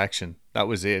strange reaction, that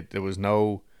was it. There was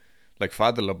no, like,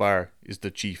 Father Labar is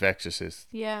the chief exorcist.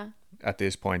 Yeah. At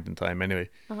this point in time anyway.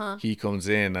 He comes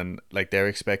in and like they're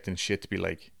expecting shit to be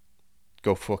like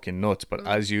go fucking nuts, but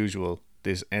as usual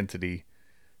this entity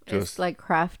just, it's like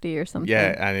crafty or something.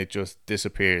 yeah, and it just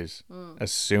disappears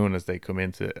as soon as they come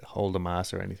in to hold a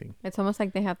mass or anything. It's almost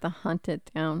like they have to hunt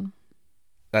it down.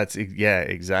 Yeah,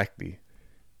 exactly.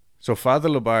 So Father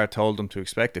Labar told them to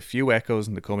expect a few echoes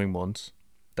in the coming months.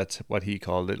 That's what he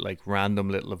called it, like random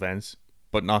little events,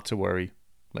 but not to worry,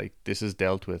 like this is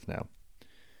dealt with now.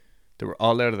 They were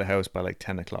all out of the house by like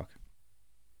 10 o'clock.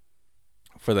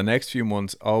 For the next few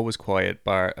months, all was quiet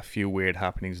bar a few weird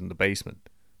happenings in the basement,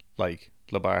 like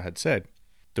Labar had said.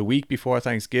 The week before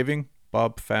Thanksgiving,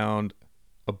 Bob found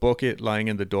a bucket lying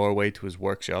in the doorway to his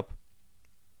workshop,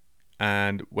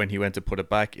 and when he went to put it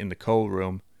back in the coal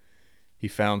room, he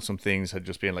found some things had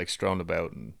just been like strewn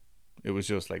about, and it was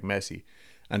just like messy.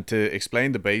 And to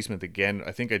explain the basement again,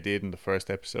 I think I did in the first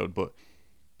episode, but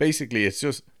basically it's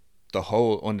just the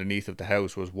hole underneath of the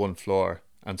house was one floor,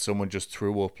 and someone just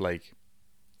threw up like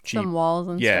cheap, some walls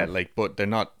and stuff. stuff. Like, but they're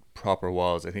not proper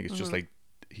walls. I think it's just like,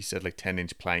 he said like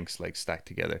 10-inch planks like stacked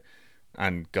together,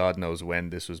 and God knows when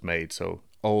this was made, so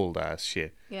old ass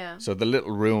shit. Yeah. So the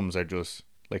little rooms are just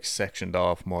like sectioned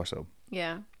off more so.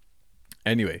 Yeah.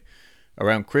 Anyway,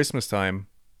 around Christmas time,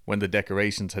 when the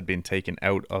decorations had been taken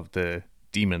out of the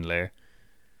demon lair,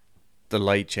 the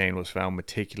light chain was found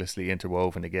meticulously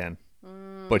interwoven again.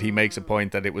 But he makes a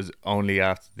point that it was only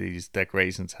after these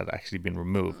decorations had actually been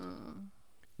removed.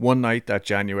 One night that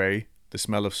January, the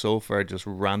smell of sulfur just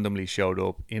randomly showed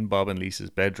up in Bob and Lisa's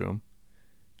bedroom.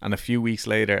 And a few weeks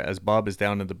later, as Bob is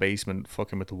down in the basement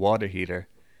fucking with the water heater,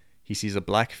 he sees a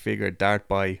black figure dart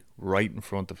by right in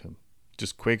front of him.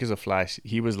 Just quick as a flash.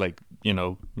 He was like, you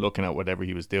know, looking at whatever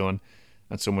he was doing,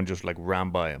 and someone just like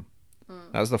ran by him.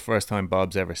 That was the first time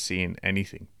Bob's ever seen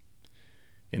anything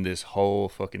in this whole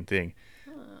fucking thing.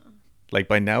 Like,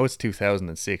 by now it's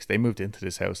 2006. They moved into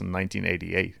this house in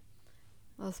 1988.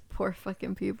 Those poor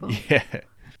fucking people. Yeah.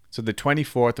 So the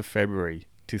 24th of February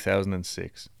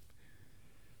 2006,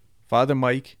 Father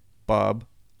Mike, Bob,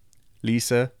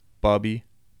 Lisa, Bobby,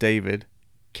 David,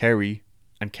 Kerry,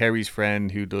 and Kerry's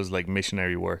friend who does like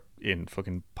missionary work in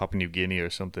fucking Papua New Guinea or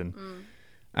something,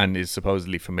 and is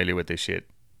supposedly familiar with this shit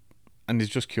and is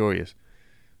just curious.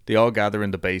 They all gather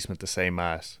in the basement to say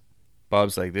mass.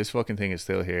 Bob's like, this fucking thing is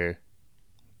still here.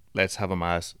 Let's have a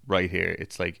mass right here.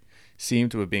 It's like, seemed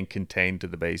to have been contained to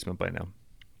the basement by now.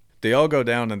 They all go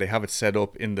down and they have it set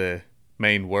up in the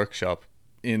main workshop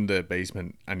in the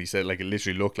basement, and he said like it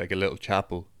literally looked like a little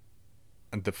chapel,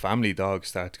 and the family dog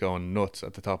starts going nuts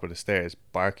at the top of the stairs,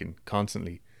 barking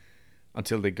constantly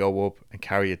until they go up and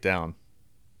carry it down.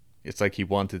 It's like he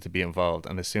wanted to be involved,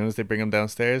 and as soon as they bring him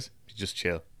downstairs, he just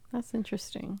chill. That's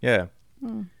interesting. Yeah.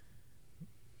 Hmm.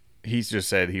 He's just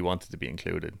said he wanted to be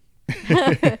included.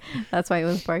 That's why he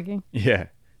was barking. Yeah.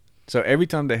 So every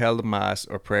time they held a mass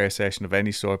or prayer session of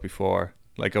any sort before,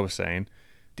 like I was saying,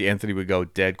 the entity would go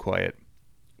dead quiet.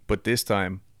 But this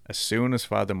time, as soon as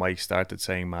Father Mike started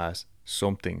saying mass,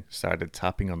 something started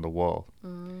tapping on the wall.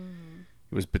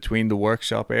 It was between the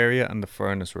workshop area and the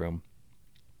furnace room,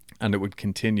 and it would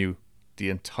continue the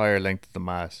entire length of the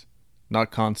mass.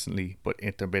 Not constantly, but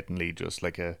intermittently, just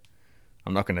like a...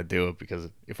 I'm not going to do it because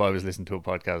if I was listening to a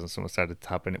podcast and someone started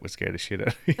tapping, it would scare the shit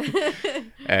out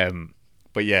of me.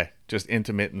 But yeah, just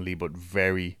intermittently, but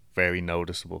very, very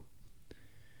noticeable.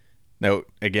 Now,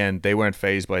 again, they weren't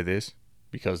fazed by this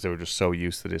because they were just so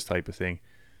used to this type of thing.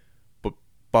 But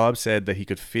Bob said that he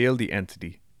could feel the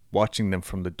entity watching them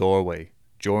from the doorway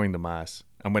during the mass.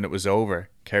 And when it was over,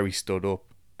 Kerry stood up,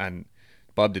 and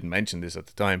Bob didn't mention this at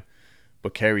the time,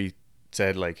 but Kerry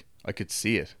said, like, I could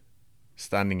see it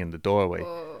standing in the doorway.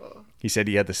 He said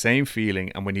he had the same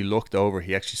feeling, and when he looked over,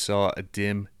 he actually saw a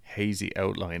dim, hazy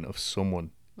outline of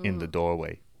someone in the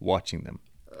doorway watching them.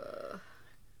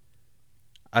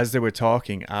 As they were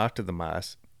talking after the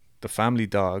mass, the family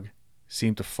dog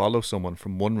seemed to follow someone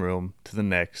from one room to the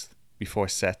next before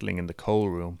settling in the coal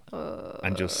room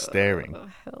and just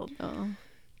staring. Hell no.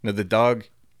 Now the dog,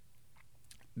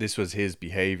 this was his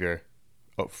behavior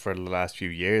for the last few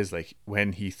years. Like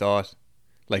when he thought,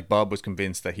 like Bob was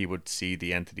convinced that he would see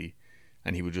the entity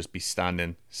and he would just be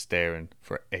standing staring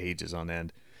for ages on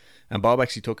end. And Bob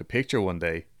actually took a picture one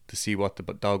day to see what the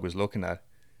dog was looking at,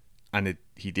 and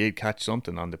he did catch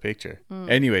something on the picture.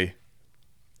 Anyway,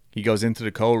 he goes into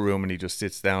the coal room and he just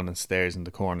sits down and stares in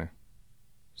the corner.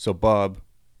 So Bob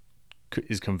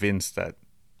is convinced that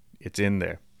it's in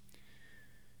there.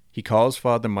 He calls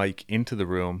Father Mike into the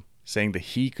room, saying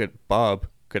that Bob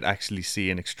could actually see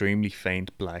an extremely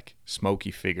faint black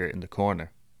smoky figure in the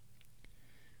corner.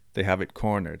 They have it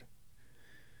cornered.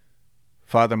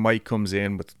 Father Mike comes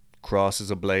in with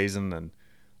crosses ablazing and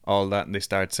all that, and they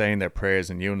start saying their prayers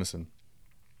in unison.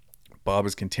 Bob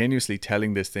is continuously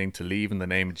telling this thing to leave in the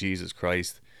name of Jesus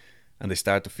Christ, and they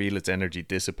start to feel its energy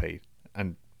dissipate.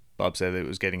 And Bob said it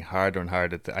was getting harder and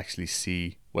harder to actually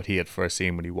see what he had first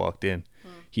seen when he walked in.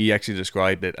 He actually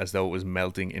described it as though it was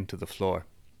melting into the floor.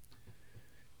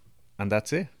 And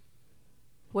that's it.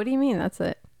 What do you mean that's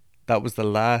it? That was the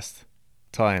last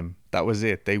time. That was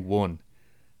it. They won.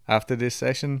 After this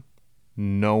session,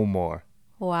 no more.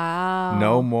 Wow.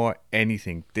 No more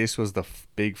anything. This was the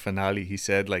big finale. He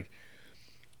said, like,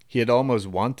 he had almost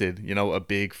wanted, a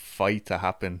big fight to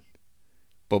happen.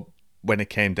 But when it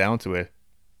came down to it,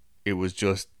 it was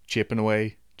just chipping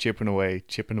away,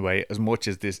 as much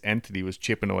as this entity was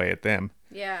chipping away at them.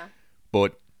 Yeah.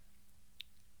 But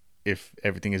if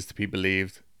everything is to be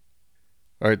believed,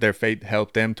 or their fate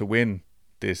helped them to win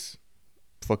this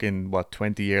fucking,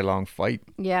 20-year long fight.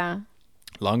 Yeah.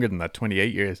 Longer than that,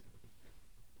 28 years.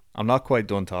 I'm not quite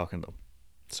done talking though.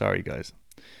 Sorry, guys.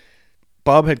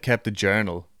 Bob had kept a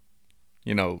journal.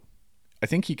 I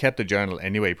think he kept a journal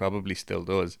anyway, probably still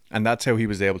does. And that's how he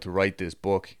was able to write this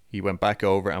book. He went back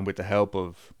over, and with the help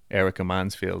of Erica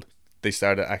Mansfield, they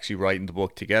started actually writing the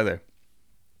book together.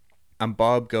 And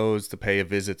Bob goes to pay a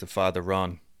visit to Father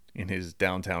Ron in his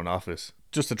downtown office,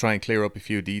 just to try and clear up a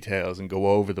few details and go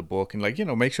over the book and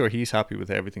make sure he's happy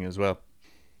with everything as well.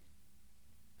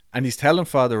 And he's telling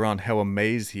Father Ron how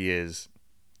amazed he is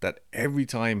that every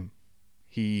time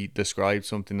he described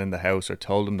something in the house or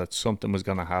told him that something was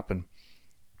going to happen,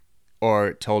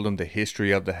 or told him the history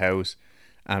of the house,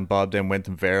 and Bob then went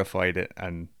and verified it,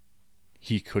 and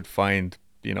he could find,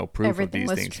 proof Everything of these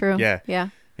was things. True. Yeah. Yeah.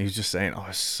 And he was just saying,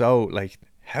 so,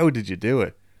 how did you do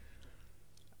it?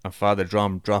 And Father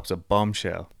Drum drops a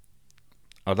bombshell.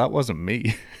 Oh, that wasn't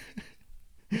me.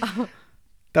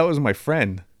 That was my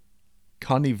friend,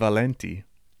 Connie Valenti,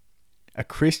 a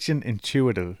Christian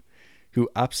intuitive who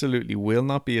absolutely will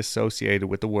not be associated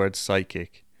with the word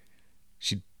psychic.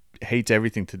 She hates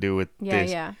everything to do with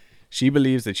this. Yeah. She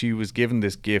believes that she was given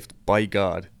this gift by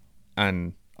God,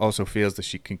 and also feels that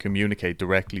she can communicate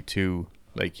directly to,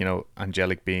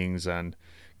 angelic beings and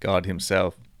God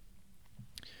himself.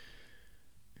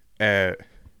 And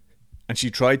she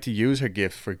tried to use her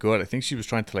gift for good. I think she was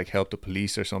trying to help the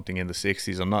police or something in the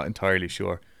 60s. I'm not entirely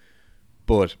sure.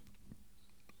 But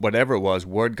whatever it was,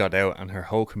 word got out, and her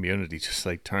whole community just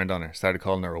turned on her, started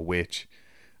calling her a witch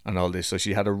and all this. So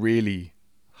she had a really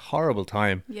horrible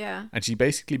time. Yeah. And she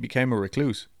basically became a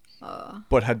recluse, Oh.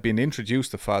 but had been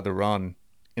introduced to Father Ron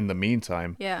in the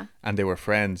meantime, Yeah. and they were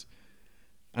friends.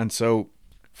 And so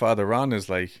Father Ron is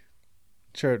like,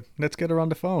 sure, let's get her on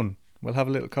the phone. We'll have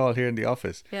a little call here in the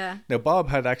office. Yeah. Now, Bob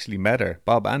had actually met her,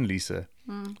 Bob and Lisa.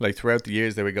 Like, throughout the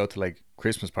years, they would go to, like,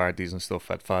 Christmas parties and stuff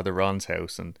at Father Ron's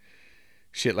house and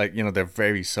shit. Like, you know, they're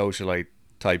very socialite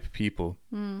type people.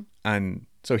 And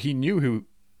so he knew who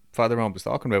Father Ron was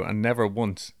talking about, and never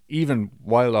once, even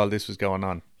while all this was going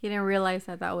on. He didn't realize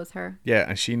that that was her. Yeah,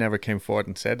 and she never came forward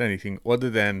and said anything, other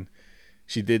than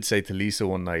she did say to Lisa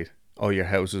one night, "Oh, your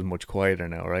house is much quieter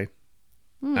now, right?"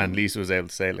 And Lisa was able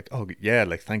to say, like, "Oh, yeah,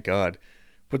 like, thank God."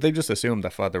 But they just assumed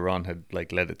that Father Ron had,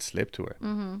 like, let it slip to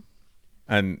her.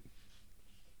 And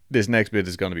this next bit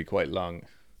is going to be quite long,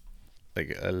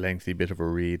 like a lengthy bit of a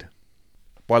read.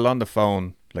 While on the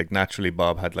phone, like, naturally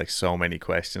Bob had, like, so many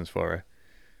questions for her.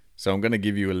 So I'm going to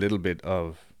give you a little bit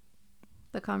of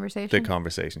The conversation. the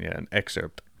conversation, yeah, an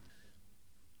excerpt.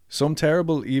 Some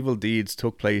terrible evil deeds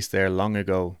took place there long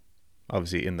ago,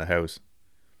 obviously in the house.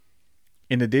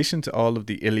 In addition to all of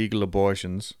the illegal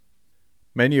abortions,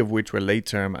 many of which were late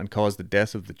term and caused the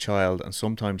death of the child and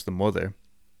sometimes the mother,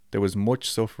 there was much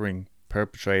suffering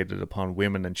perpetrated upon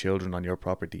women and children on your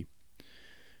property.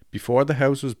 Before the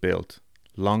house was built,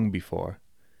 long before,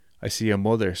 I see a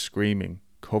mother screaming,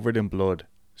 covered in blood,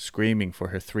 screaming for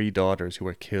her 3 daughters who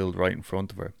were killed right in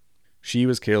front of her. She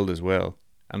was killed as well,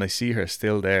 and I see her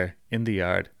still there in the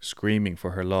yard screaming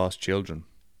for her lost children.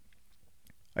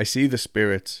 I see the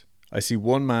spirits. I see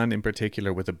one man in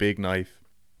particular with a big knife.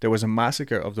 There was a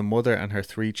massacre of the mother and her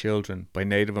 3 children by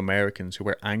Native Americans who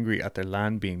were angry at their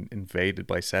land being invaded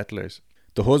by settlers.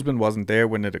 The husband wasn't there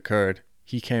when it occurred.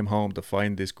 He came home to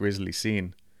find this grisly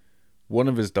scene. One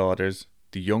of his daughters,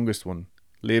 the youngest one,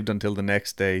 lived until the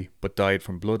next day but died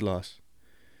from blood loss.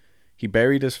 He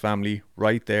buried his family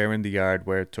right there in the yard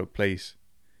where it took place.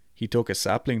 He took a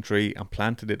sapling tree and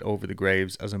planted it over the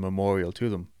graves as a memorial to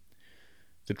them.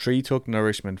 The tree took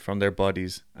nourishment from their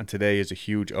bodies and today is a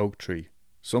huge oak tree.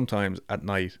 Sometimes at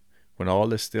night, when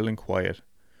all is still and quiet,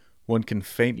 one can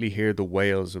faintly hear the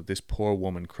wails of this poor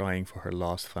woman crying for her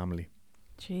lost family.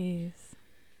 Jeez.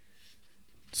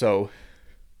 So,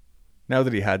 now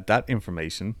that he had that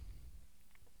information,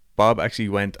 Bob actually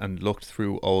went and looked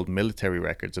through old military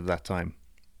records of that time.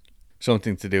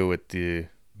 Something to do with the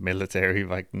military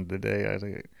back in the day, I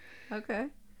think. Okay.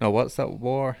 No, what's that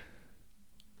war?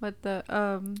 But the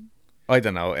I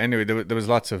don't know. Anyway, there was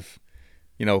lots of,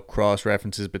 you know, cross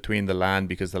references between the land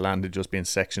because the land had just been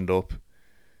sectioned up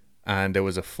and there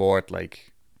was a fort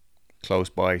like close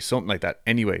by, something like that.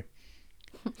 Anyway.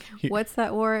 what's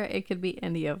that war? It could be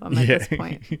any of them at this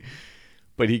point.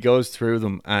 But he goes through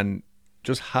them and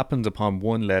just happens upon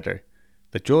one letter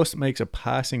that just makes a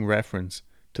passing reference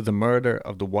to the murder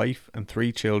of the wife and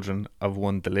 3 children of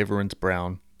one Deliverance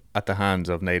Brown at the hands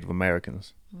of Native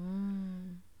Americans.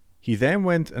 He then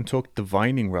went and took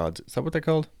divining rods. Is that what they're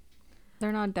called?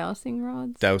 They're not dowsing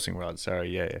rods? Dowsing rods,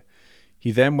 sorry, yeah.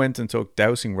 He then went and took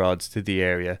dowsing rods to the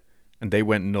area and they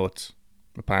went nuts,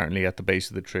 apparently at the base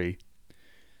of the tree.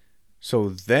 So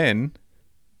then,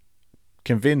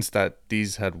 convinced that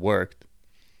these had worked,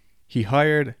 he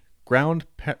hired Ground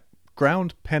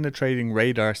Penetrating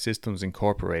Radar Systems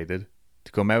Incorporated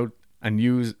to come out and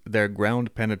use their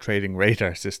ground penetrating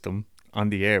radar system on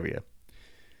the area.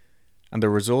 And the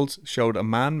results showed a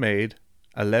man-made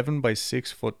 11 by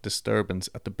 6 foot disturbance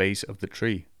at the base of the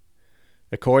tree.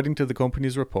 According to the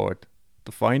company's report,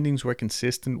 the findings were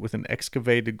consistent with an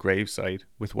excavated gravesite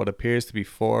with what appears to be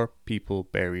 4 people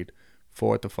buried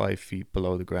 4 to 5 feet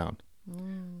below the ground.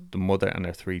 The mother and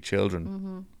her 3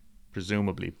 children,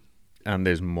 presumably. And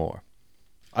there's more.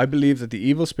 I believe that the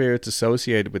evil spirits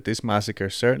associated with this massacre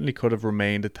certainly could have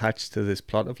remained attached to this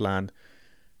plot of land,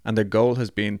 and their goal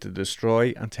has been to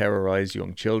destroy and terrorize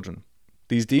young children.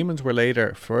 These demons were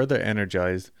later further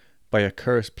energized by a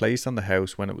curse placed on the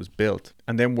house when it was built,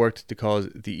 and then worked to cause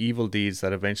the evil deeds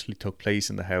that eventually took place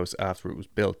in the house after it was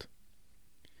built.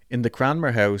 In the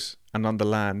Cranmer house and on the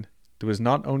land, there was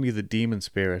not only the demon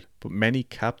spirit, but many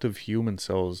captive human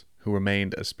souls who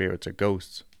remained as spirits or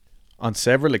ghosts. On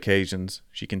several occasions,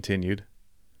 she continued,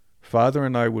 Father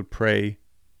and I would pray,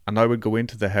 and I would go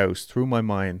into the house through my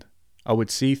mind. I would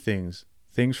see things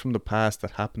from the past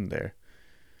that happened there.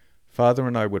 Father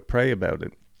and I would pray about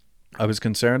it. I was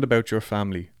concerned about your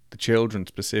family, the children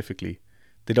specifically.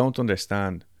 They don't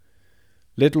understand.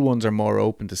 Little ones are more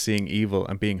open to seeing evil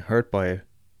and being hurt by it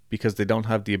because they don't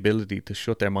have the ability to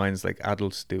shut their minds like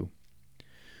adults do.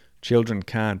 Children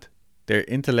can't. They're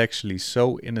intellectually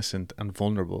so innocent and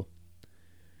vulnerable.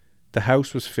 The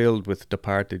house was filled with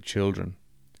departed children.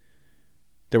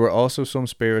 There were also some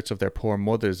spirits of their poor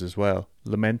mothers as well,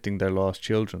 lamenting their lost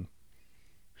children.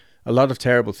 A lot of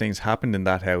terrible things happened in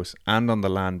that house and on the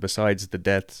land besides the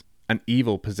deaths, and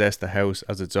evil possessed the house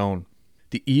as its own.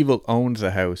 The evil owned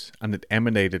the house, and it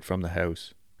emanated from the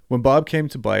house. When Bob came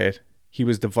to buy it, he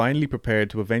was divinely prepared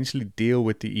to eventually deal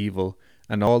with the evil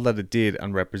and all that it did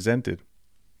and represented.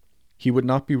 He would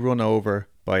not be run over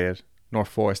by it, nor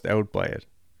forced out by it.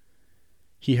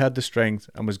 He had the strength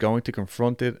and was going to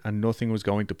confront it, and nothing was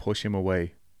going to push him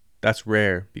away. That's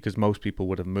rare, because most people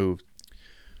would have moved.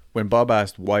 When Bob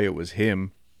asked why it was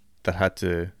him that had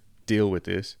to deal with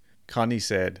this, Connie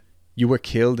said, "You were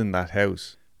killed in that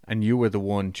house, and you were the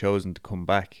one chosen to come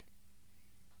back.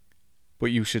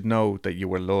 But you should know that you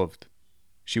were loved."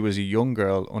 She was a young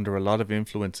girl under a lot of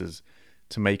influences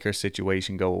to make her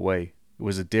situation go away. It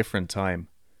was a different time.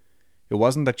 It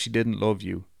wasn't that she didn't love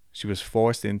you. She was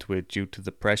forced into it due to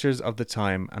the pressures of the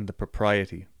time and the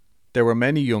propriety. There were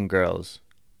many young girls.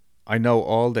 I know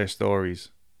all their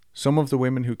stories. Some of the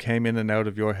women who came in and out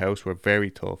of your house were very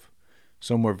tough.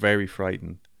 Some were very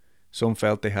frightened. Some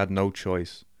felt they had no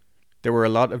choice. There were a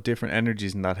lot of different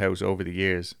energies in that house over the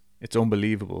years. It's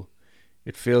unbelievable.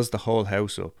 It fills the whole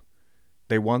house up.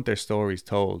 They want their stories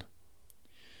told.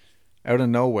 Out of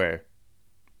nowhere,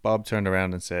 Bob turned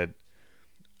around and said,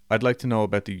 "I'd like to know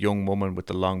about the young woman with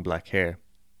the long black hair."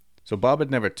 So Bob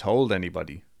had never told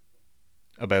anybody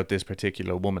about this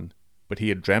particular woman, but he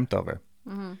had dreamt of her.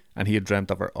 Mm-hmm. And he had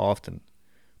dreamt of her often.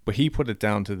 But he put it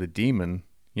down to the demon,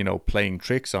 playing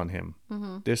tricks on him.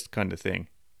 Mm-hmm. This kind of thing.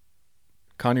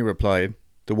 Connie replied,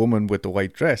 "The woman with the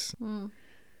white dress.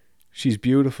 She's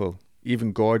beautiful,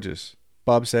 even gorgeous."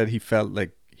 Bob said he felt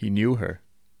like he knew her.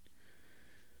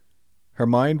 Her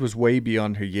mind was way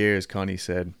beyond her years, Connie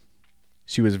said.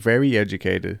 She was very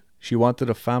educated. She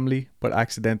wanted a family, but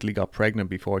accidentally got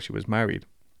pregnant before she was married.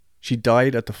 She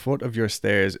died at the foot of your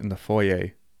stairs in the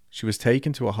foyer. She was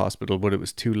taken to a hospital, but it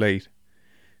was too late.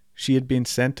 She had been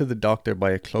sent to the doctor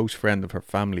by a close friend of her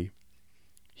family.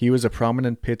 He was a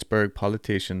prominent Pittsburgh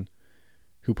politician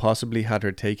who possibly had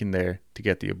her taken there to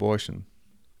get the abortion.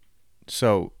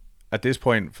 So, at this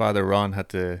point, Father Ron had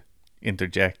to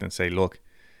interject and say, look,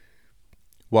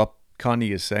 what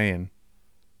Connie is saying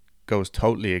goes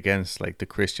totally against the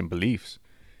Christian beliefs.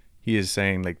 He is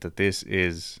saying that this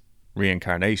is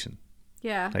reincarnation.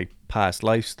 Yeah. Past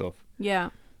life stuff. Yeah.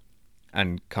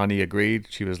 And Connie agreed.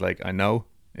 She was like, I know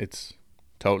it's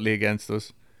totally against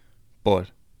us,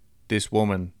 but this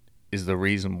woman is the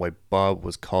reason why Bob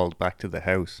was called back to the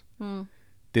house.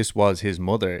 This was his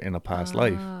mother in a past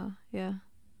life. Yeah.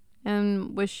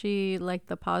 And was she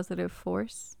the positive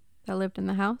force that lived in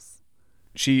the house?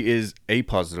 She is a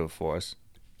positive force.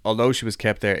 Although she was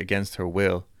kept there against her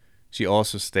will, she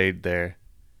also stayed there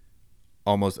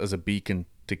almost as a beacon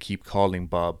to keep calling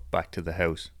Bob back to the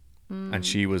house. And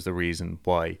she was the reason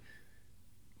why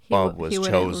Bob was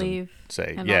chosen.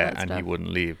 He wouldn't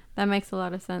leave. That makes a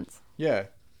lot of sense. Yeah.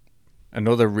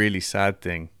 Another really sad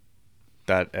thing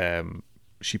that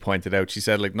she pointed out, she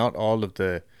said not all of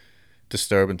the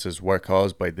disturbances were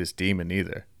caused by this demon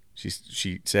either.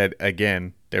 She said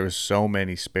again, there were so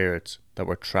many spirits that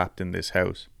were trapped in this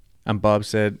house. And Bob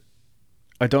said,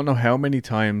 I don't know how many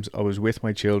times I was with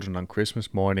my children on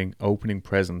Christmas morning opening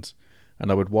presents,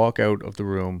 and I would walk out of the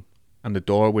room and the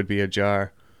door would be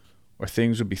ajar, or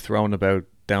things would be thrown about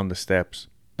down the steps,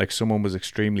 like someone was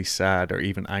extremely sad or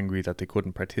even angry that they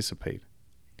couldn't participate.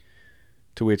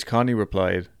 To which Connie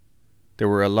replied, there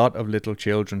were a lot of little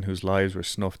children whose lives were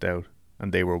snuffed out,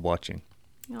 and they were watching.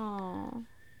 Aww.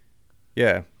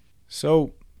 Yeah,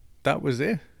 so that was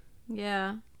it.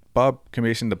 Yeah. Bob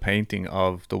commissioned a painting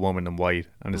of the woman in white,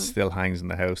 and it still hangs in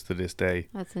the house to this day.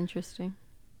 That's interesting.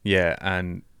 Yeah,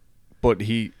 but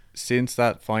since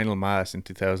that final mass in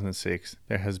 2006,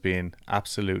 there has been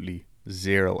absolutely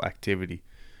zero activity.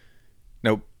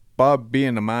 Now, Bob,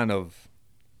 being a man of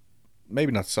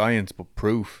maybe not science but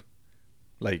proof,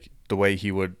 the way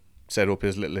he would set up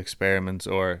his little experiments,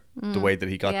 or the way that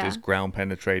he got this ground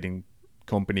penetrating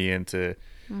company in to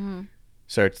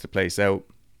search the place out,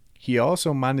 he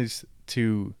also managed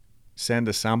to send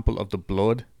a sample of the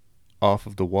blood off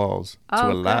of the walls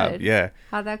to a lab. Good. Yeah.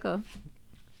 How'd that go?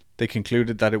 They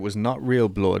concluded that it was not real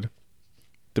blood.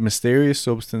 The mysterious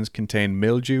substance contained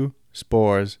mildew,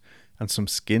 spores, and some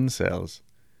skin cells,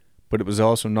 but it was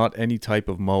also not any type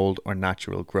of mold or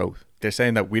natural growth. They're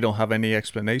saying that we don't have any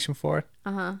explanation for it,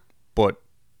 but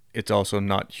it's also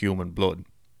not human blood.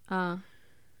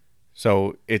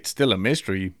 So it's still a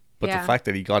mystery, but the fact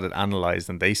that he got it analysed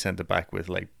and they sent it back with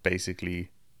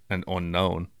basically an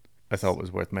unknown, I thought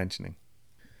was worth mentioning.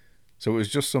 So it was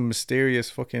just some mysterious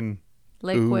fucking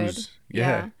liquid. ooze.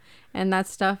 Yeah. And that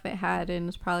stuff it had and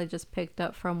was probably just picked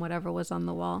up from whatever was on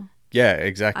the wall. Yeah,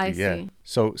 exactly. I yeah. see.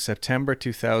 So September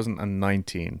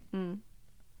 2019. Mm.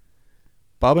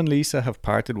 Bob and Lisa have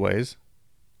parted ways.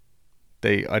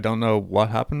 I don't know what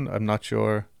happened. I'm not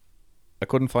sure. I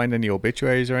couldn't find any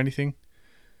obituaries or anything.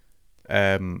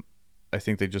 I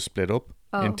think they just split up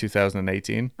in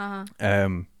 2018. Uh-huh.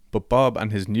 But Bob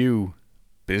and his new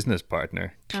business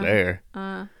partner, Claire,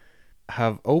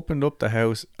 have opened up the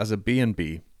house as a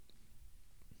B&B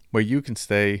where you can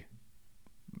stay,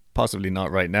 possibly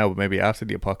not right now, but maybe after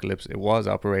the apocalypse. It was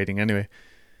operating anyway.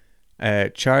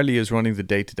 Charlie is running the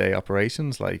day-to-day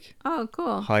operations, like Oh,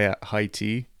 cool. high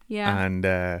tea Yeah.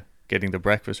 and getting the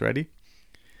breakfast ready.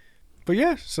 But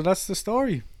yeah, so that's the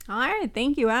story. All right.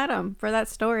 Thank you, Adam, for that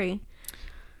story.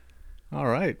 All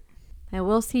right. And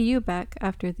we'll see you back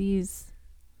after these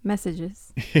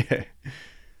messages. Yeah.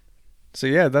 So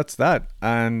yeah, that's that.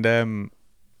 And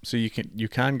so you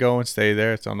can go and stay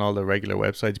there. It's on all the regular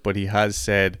websites, but he has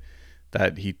said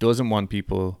that he doesn't want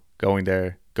people going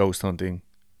there ghost hunting.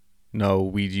 No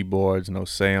Ouija boards, no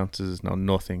seances, no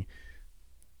nothing.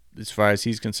 As far as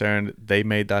he's concerned, they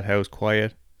made that house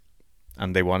quiet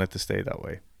and they want it to stay that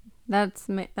way. That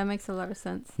makes a lot of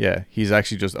sense. Yeah, he's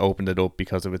actually just opened it up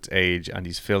because of its age, and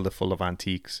he's filled it full of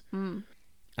antiques.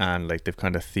 And like they've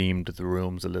kind of themed the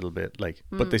rooms a little bit, like.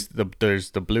 But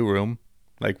there's the blue room.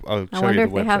 Like I'll I show wonder you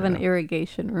if the they have an now.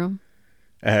 irrigation room.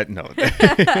 No.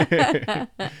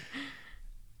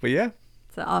 But yeah,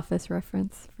 It's an Office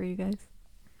reference for you guys.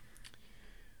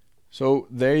 so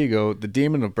there you go, The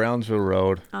Demon of Brownsville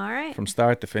Road, All right. from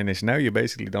start to finish. Now you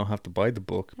basically don't have to buy the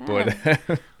book, but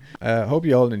hope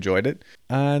you all enjoyed it,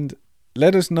 and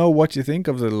let us know what you think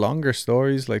of the longer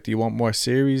stories. Like, do you want more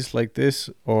series like this,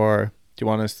 or do you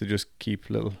want us to just keep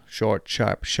little short,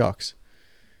 sharp shocks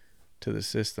to the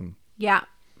system? Yeah.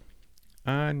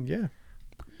 And yeah,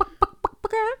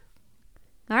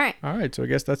 All right. all right. So I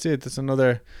guess that's it. That's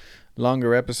another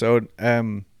longer episode.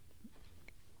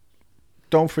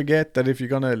 Don't forget that if you're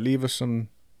gonna leave us some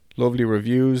lovely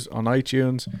reviews on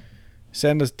iTunes,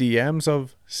 send us DMs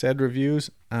of said reviews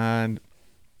and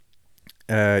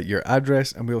your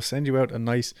address, and we'll send you out a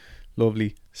nice,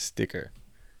 lovely sticker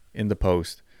in the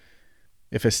post.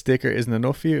 If a sticker isn't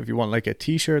enough for you, if you want like a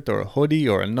t-shirt or a hoodie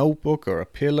or a notebook or a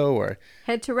pillow, or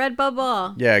Head to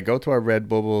Redbubble. yeah, go to our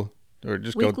Redbubble, or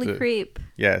just Weekly go to Creep.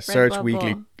 search Redbubble.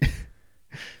 weekly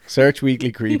search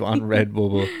Weekly Creep on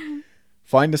Redbubble.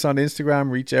 Find us on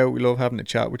Instagram, reach out. We love having a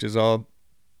chat, which is all.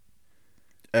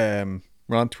 We're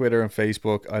on Twitter and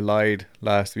Facebook. I lied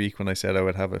last week when I said I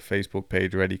would have a Facebook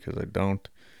page ready, because I don't.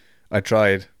 I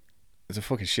tried. It's a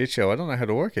fucking shit show. I don't know how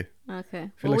to work it.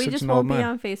 Okay. feel Well, like we such just an won't old be man.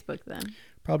 on Facebook then.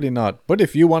 Probably not. But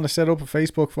if you want to set up a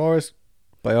Facebook for us,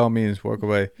 by all means, work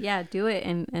away. Yeah, do it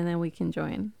and then we can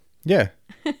join. Yeah.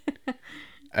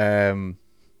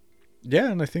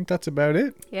 Yeah, and I think that's about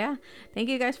it. Yeah. Thank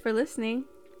you guys for listening.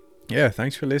 Yeah,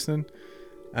 thanks for listening.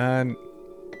 And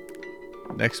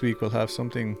next week we'll have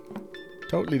something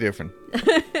totally different.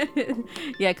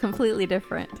 Yeah, completely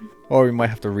different. Or we might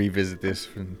have to revisit this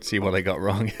and see what I got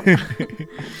wrong.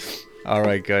 All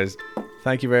right, guys.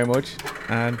 Thank you very much,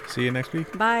 and see you next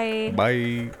week. Bye.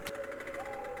 Bye.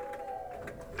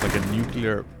 Like a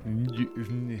nuclear.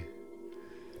 Nuclear.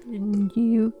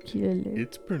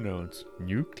 It's pronounced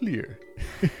nuclear.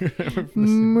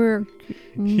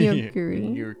 Mercury.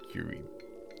 Mercury.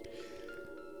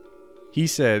 He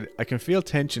said, "I can feel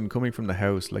tension coming from the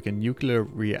house like a nuclear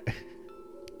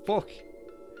Fuck.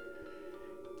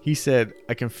 He said,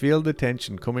 "I can feel the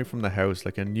tension coming from the house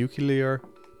like a nuclear."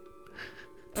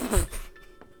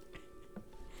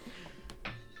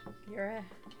 You're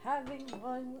having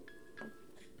one.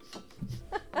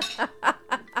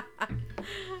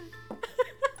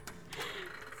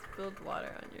 Spilled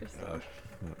water on yourself.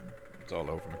 It's all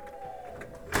over me.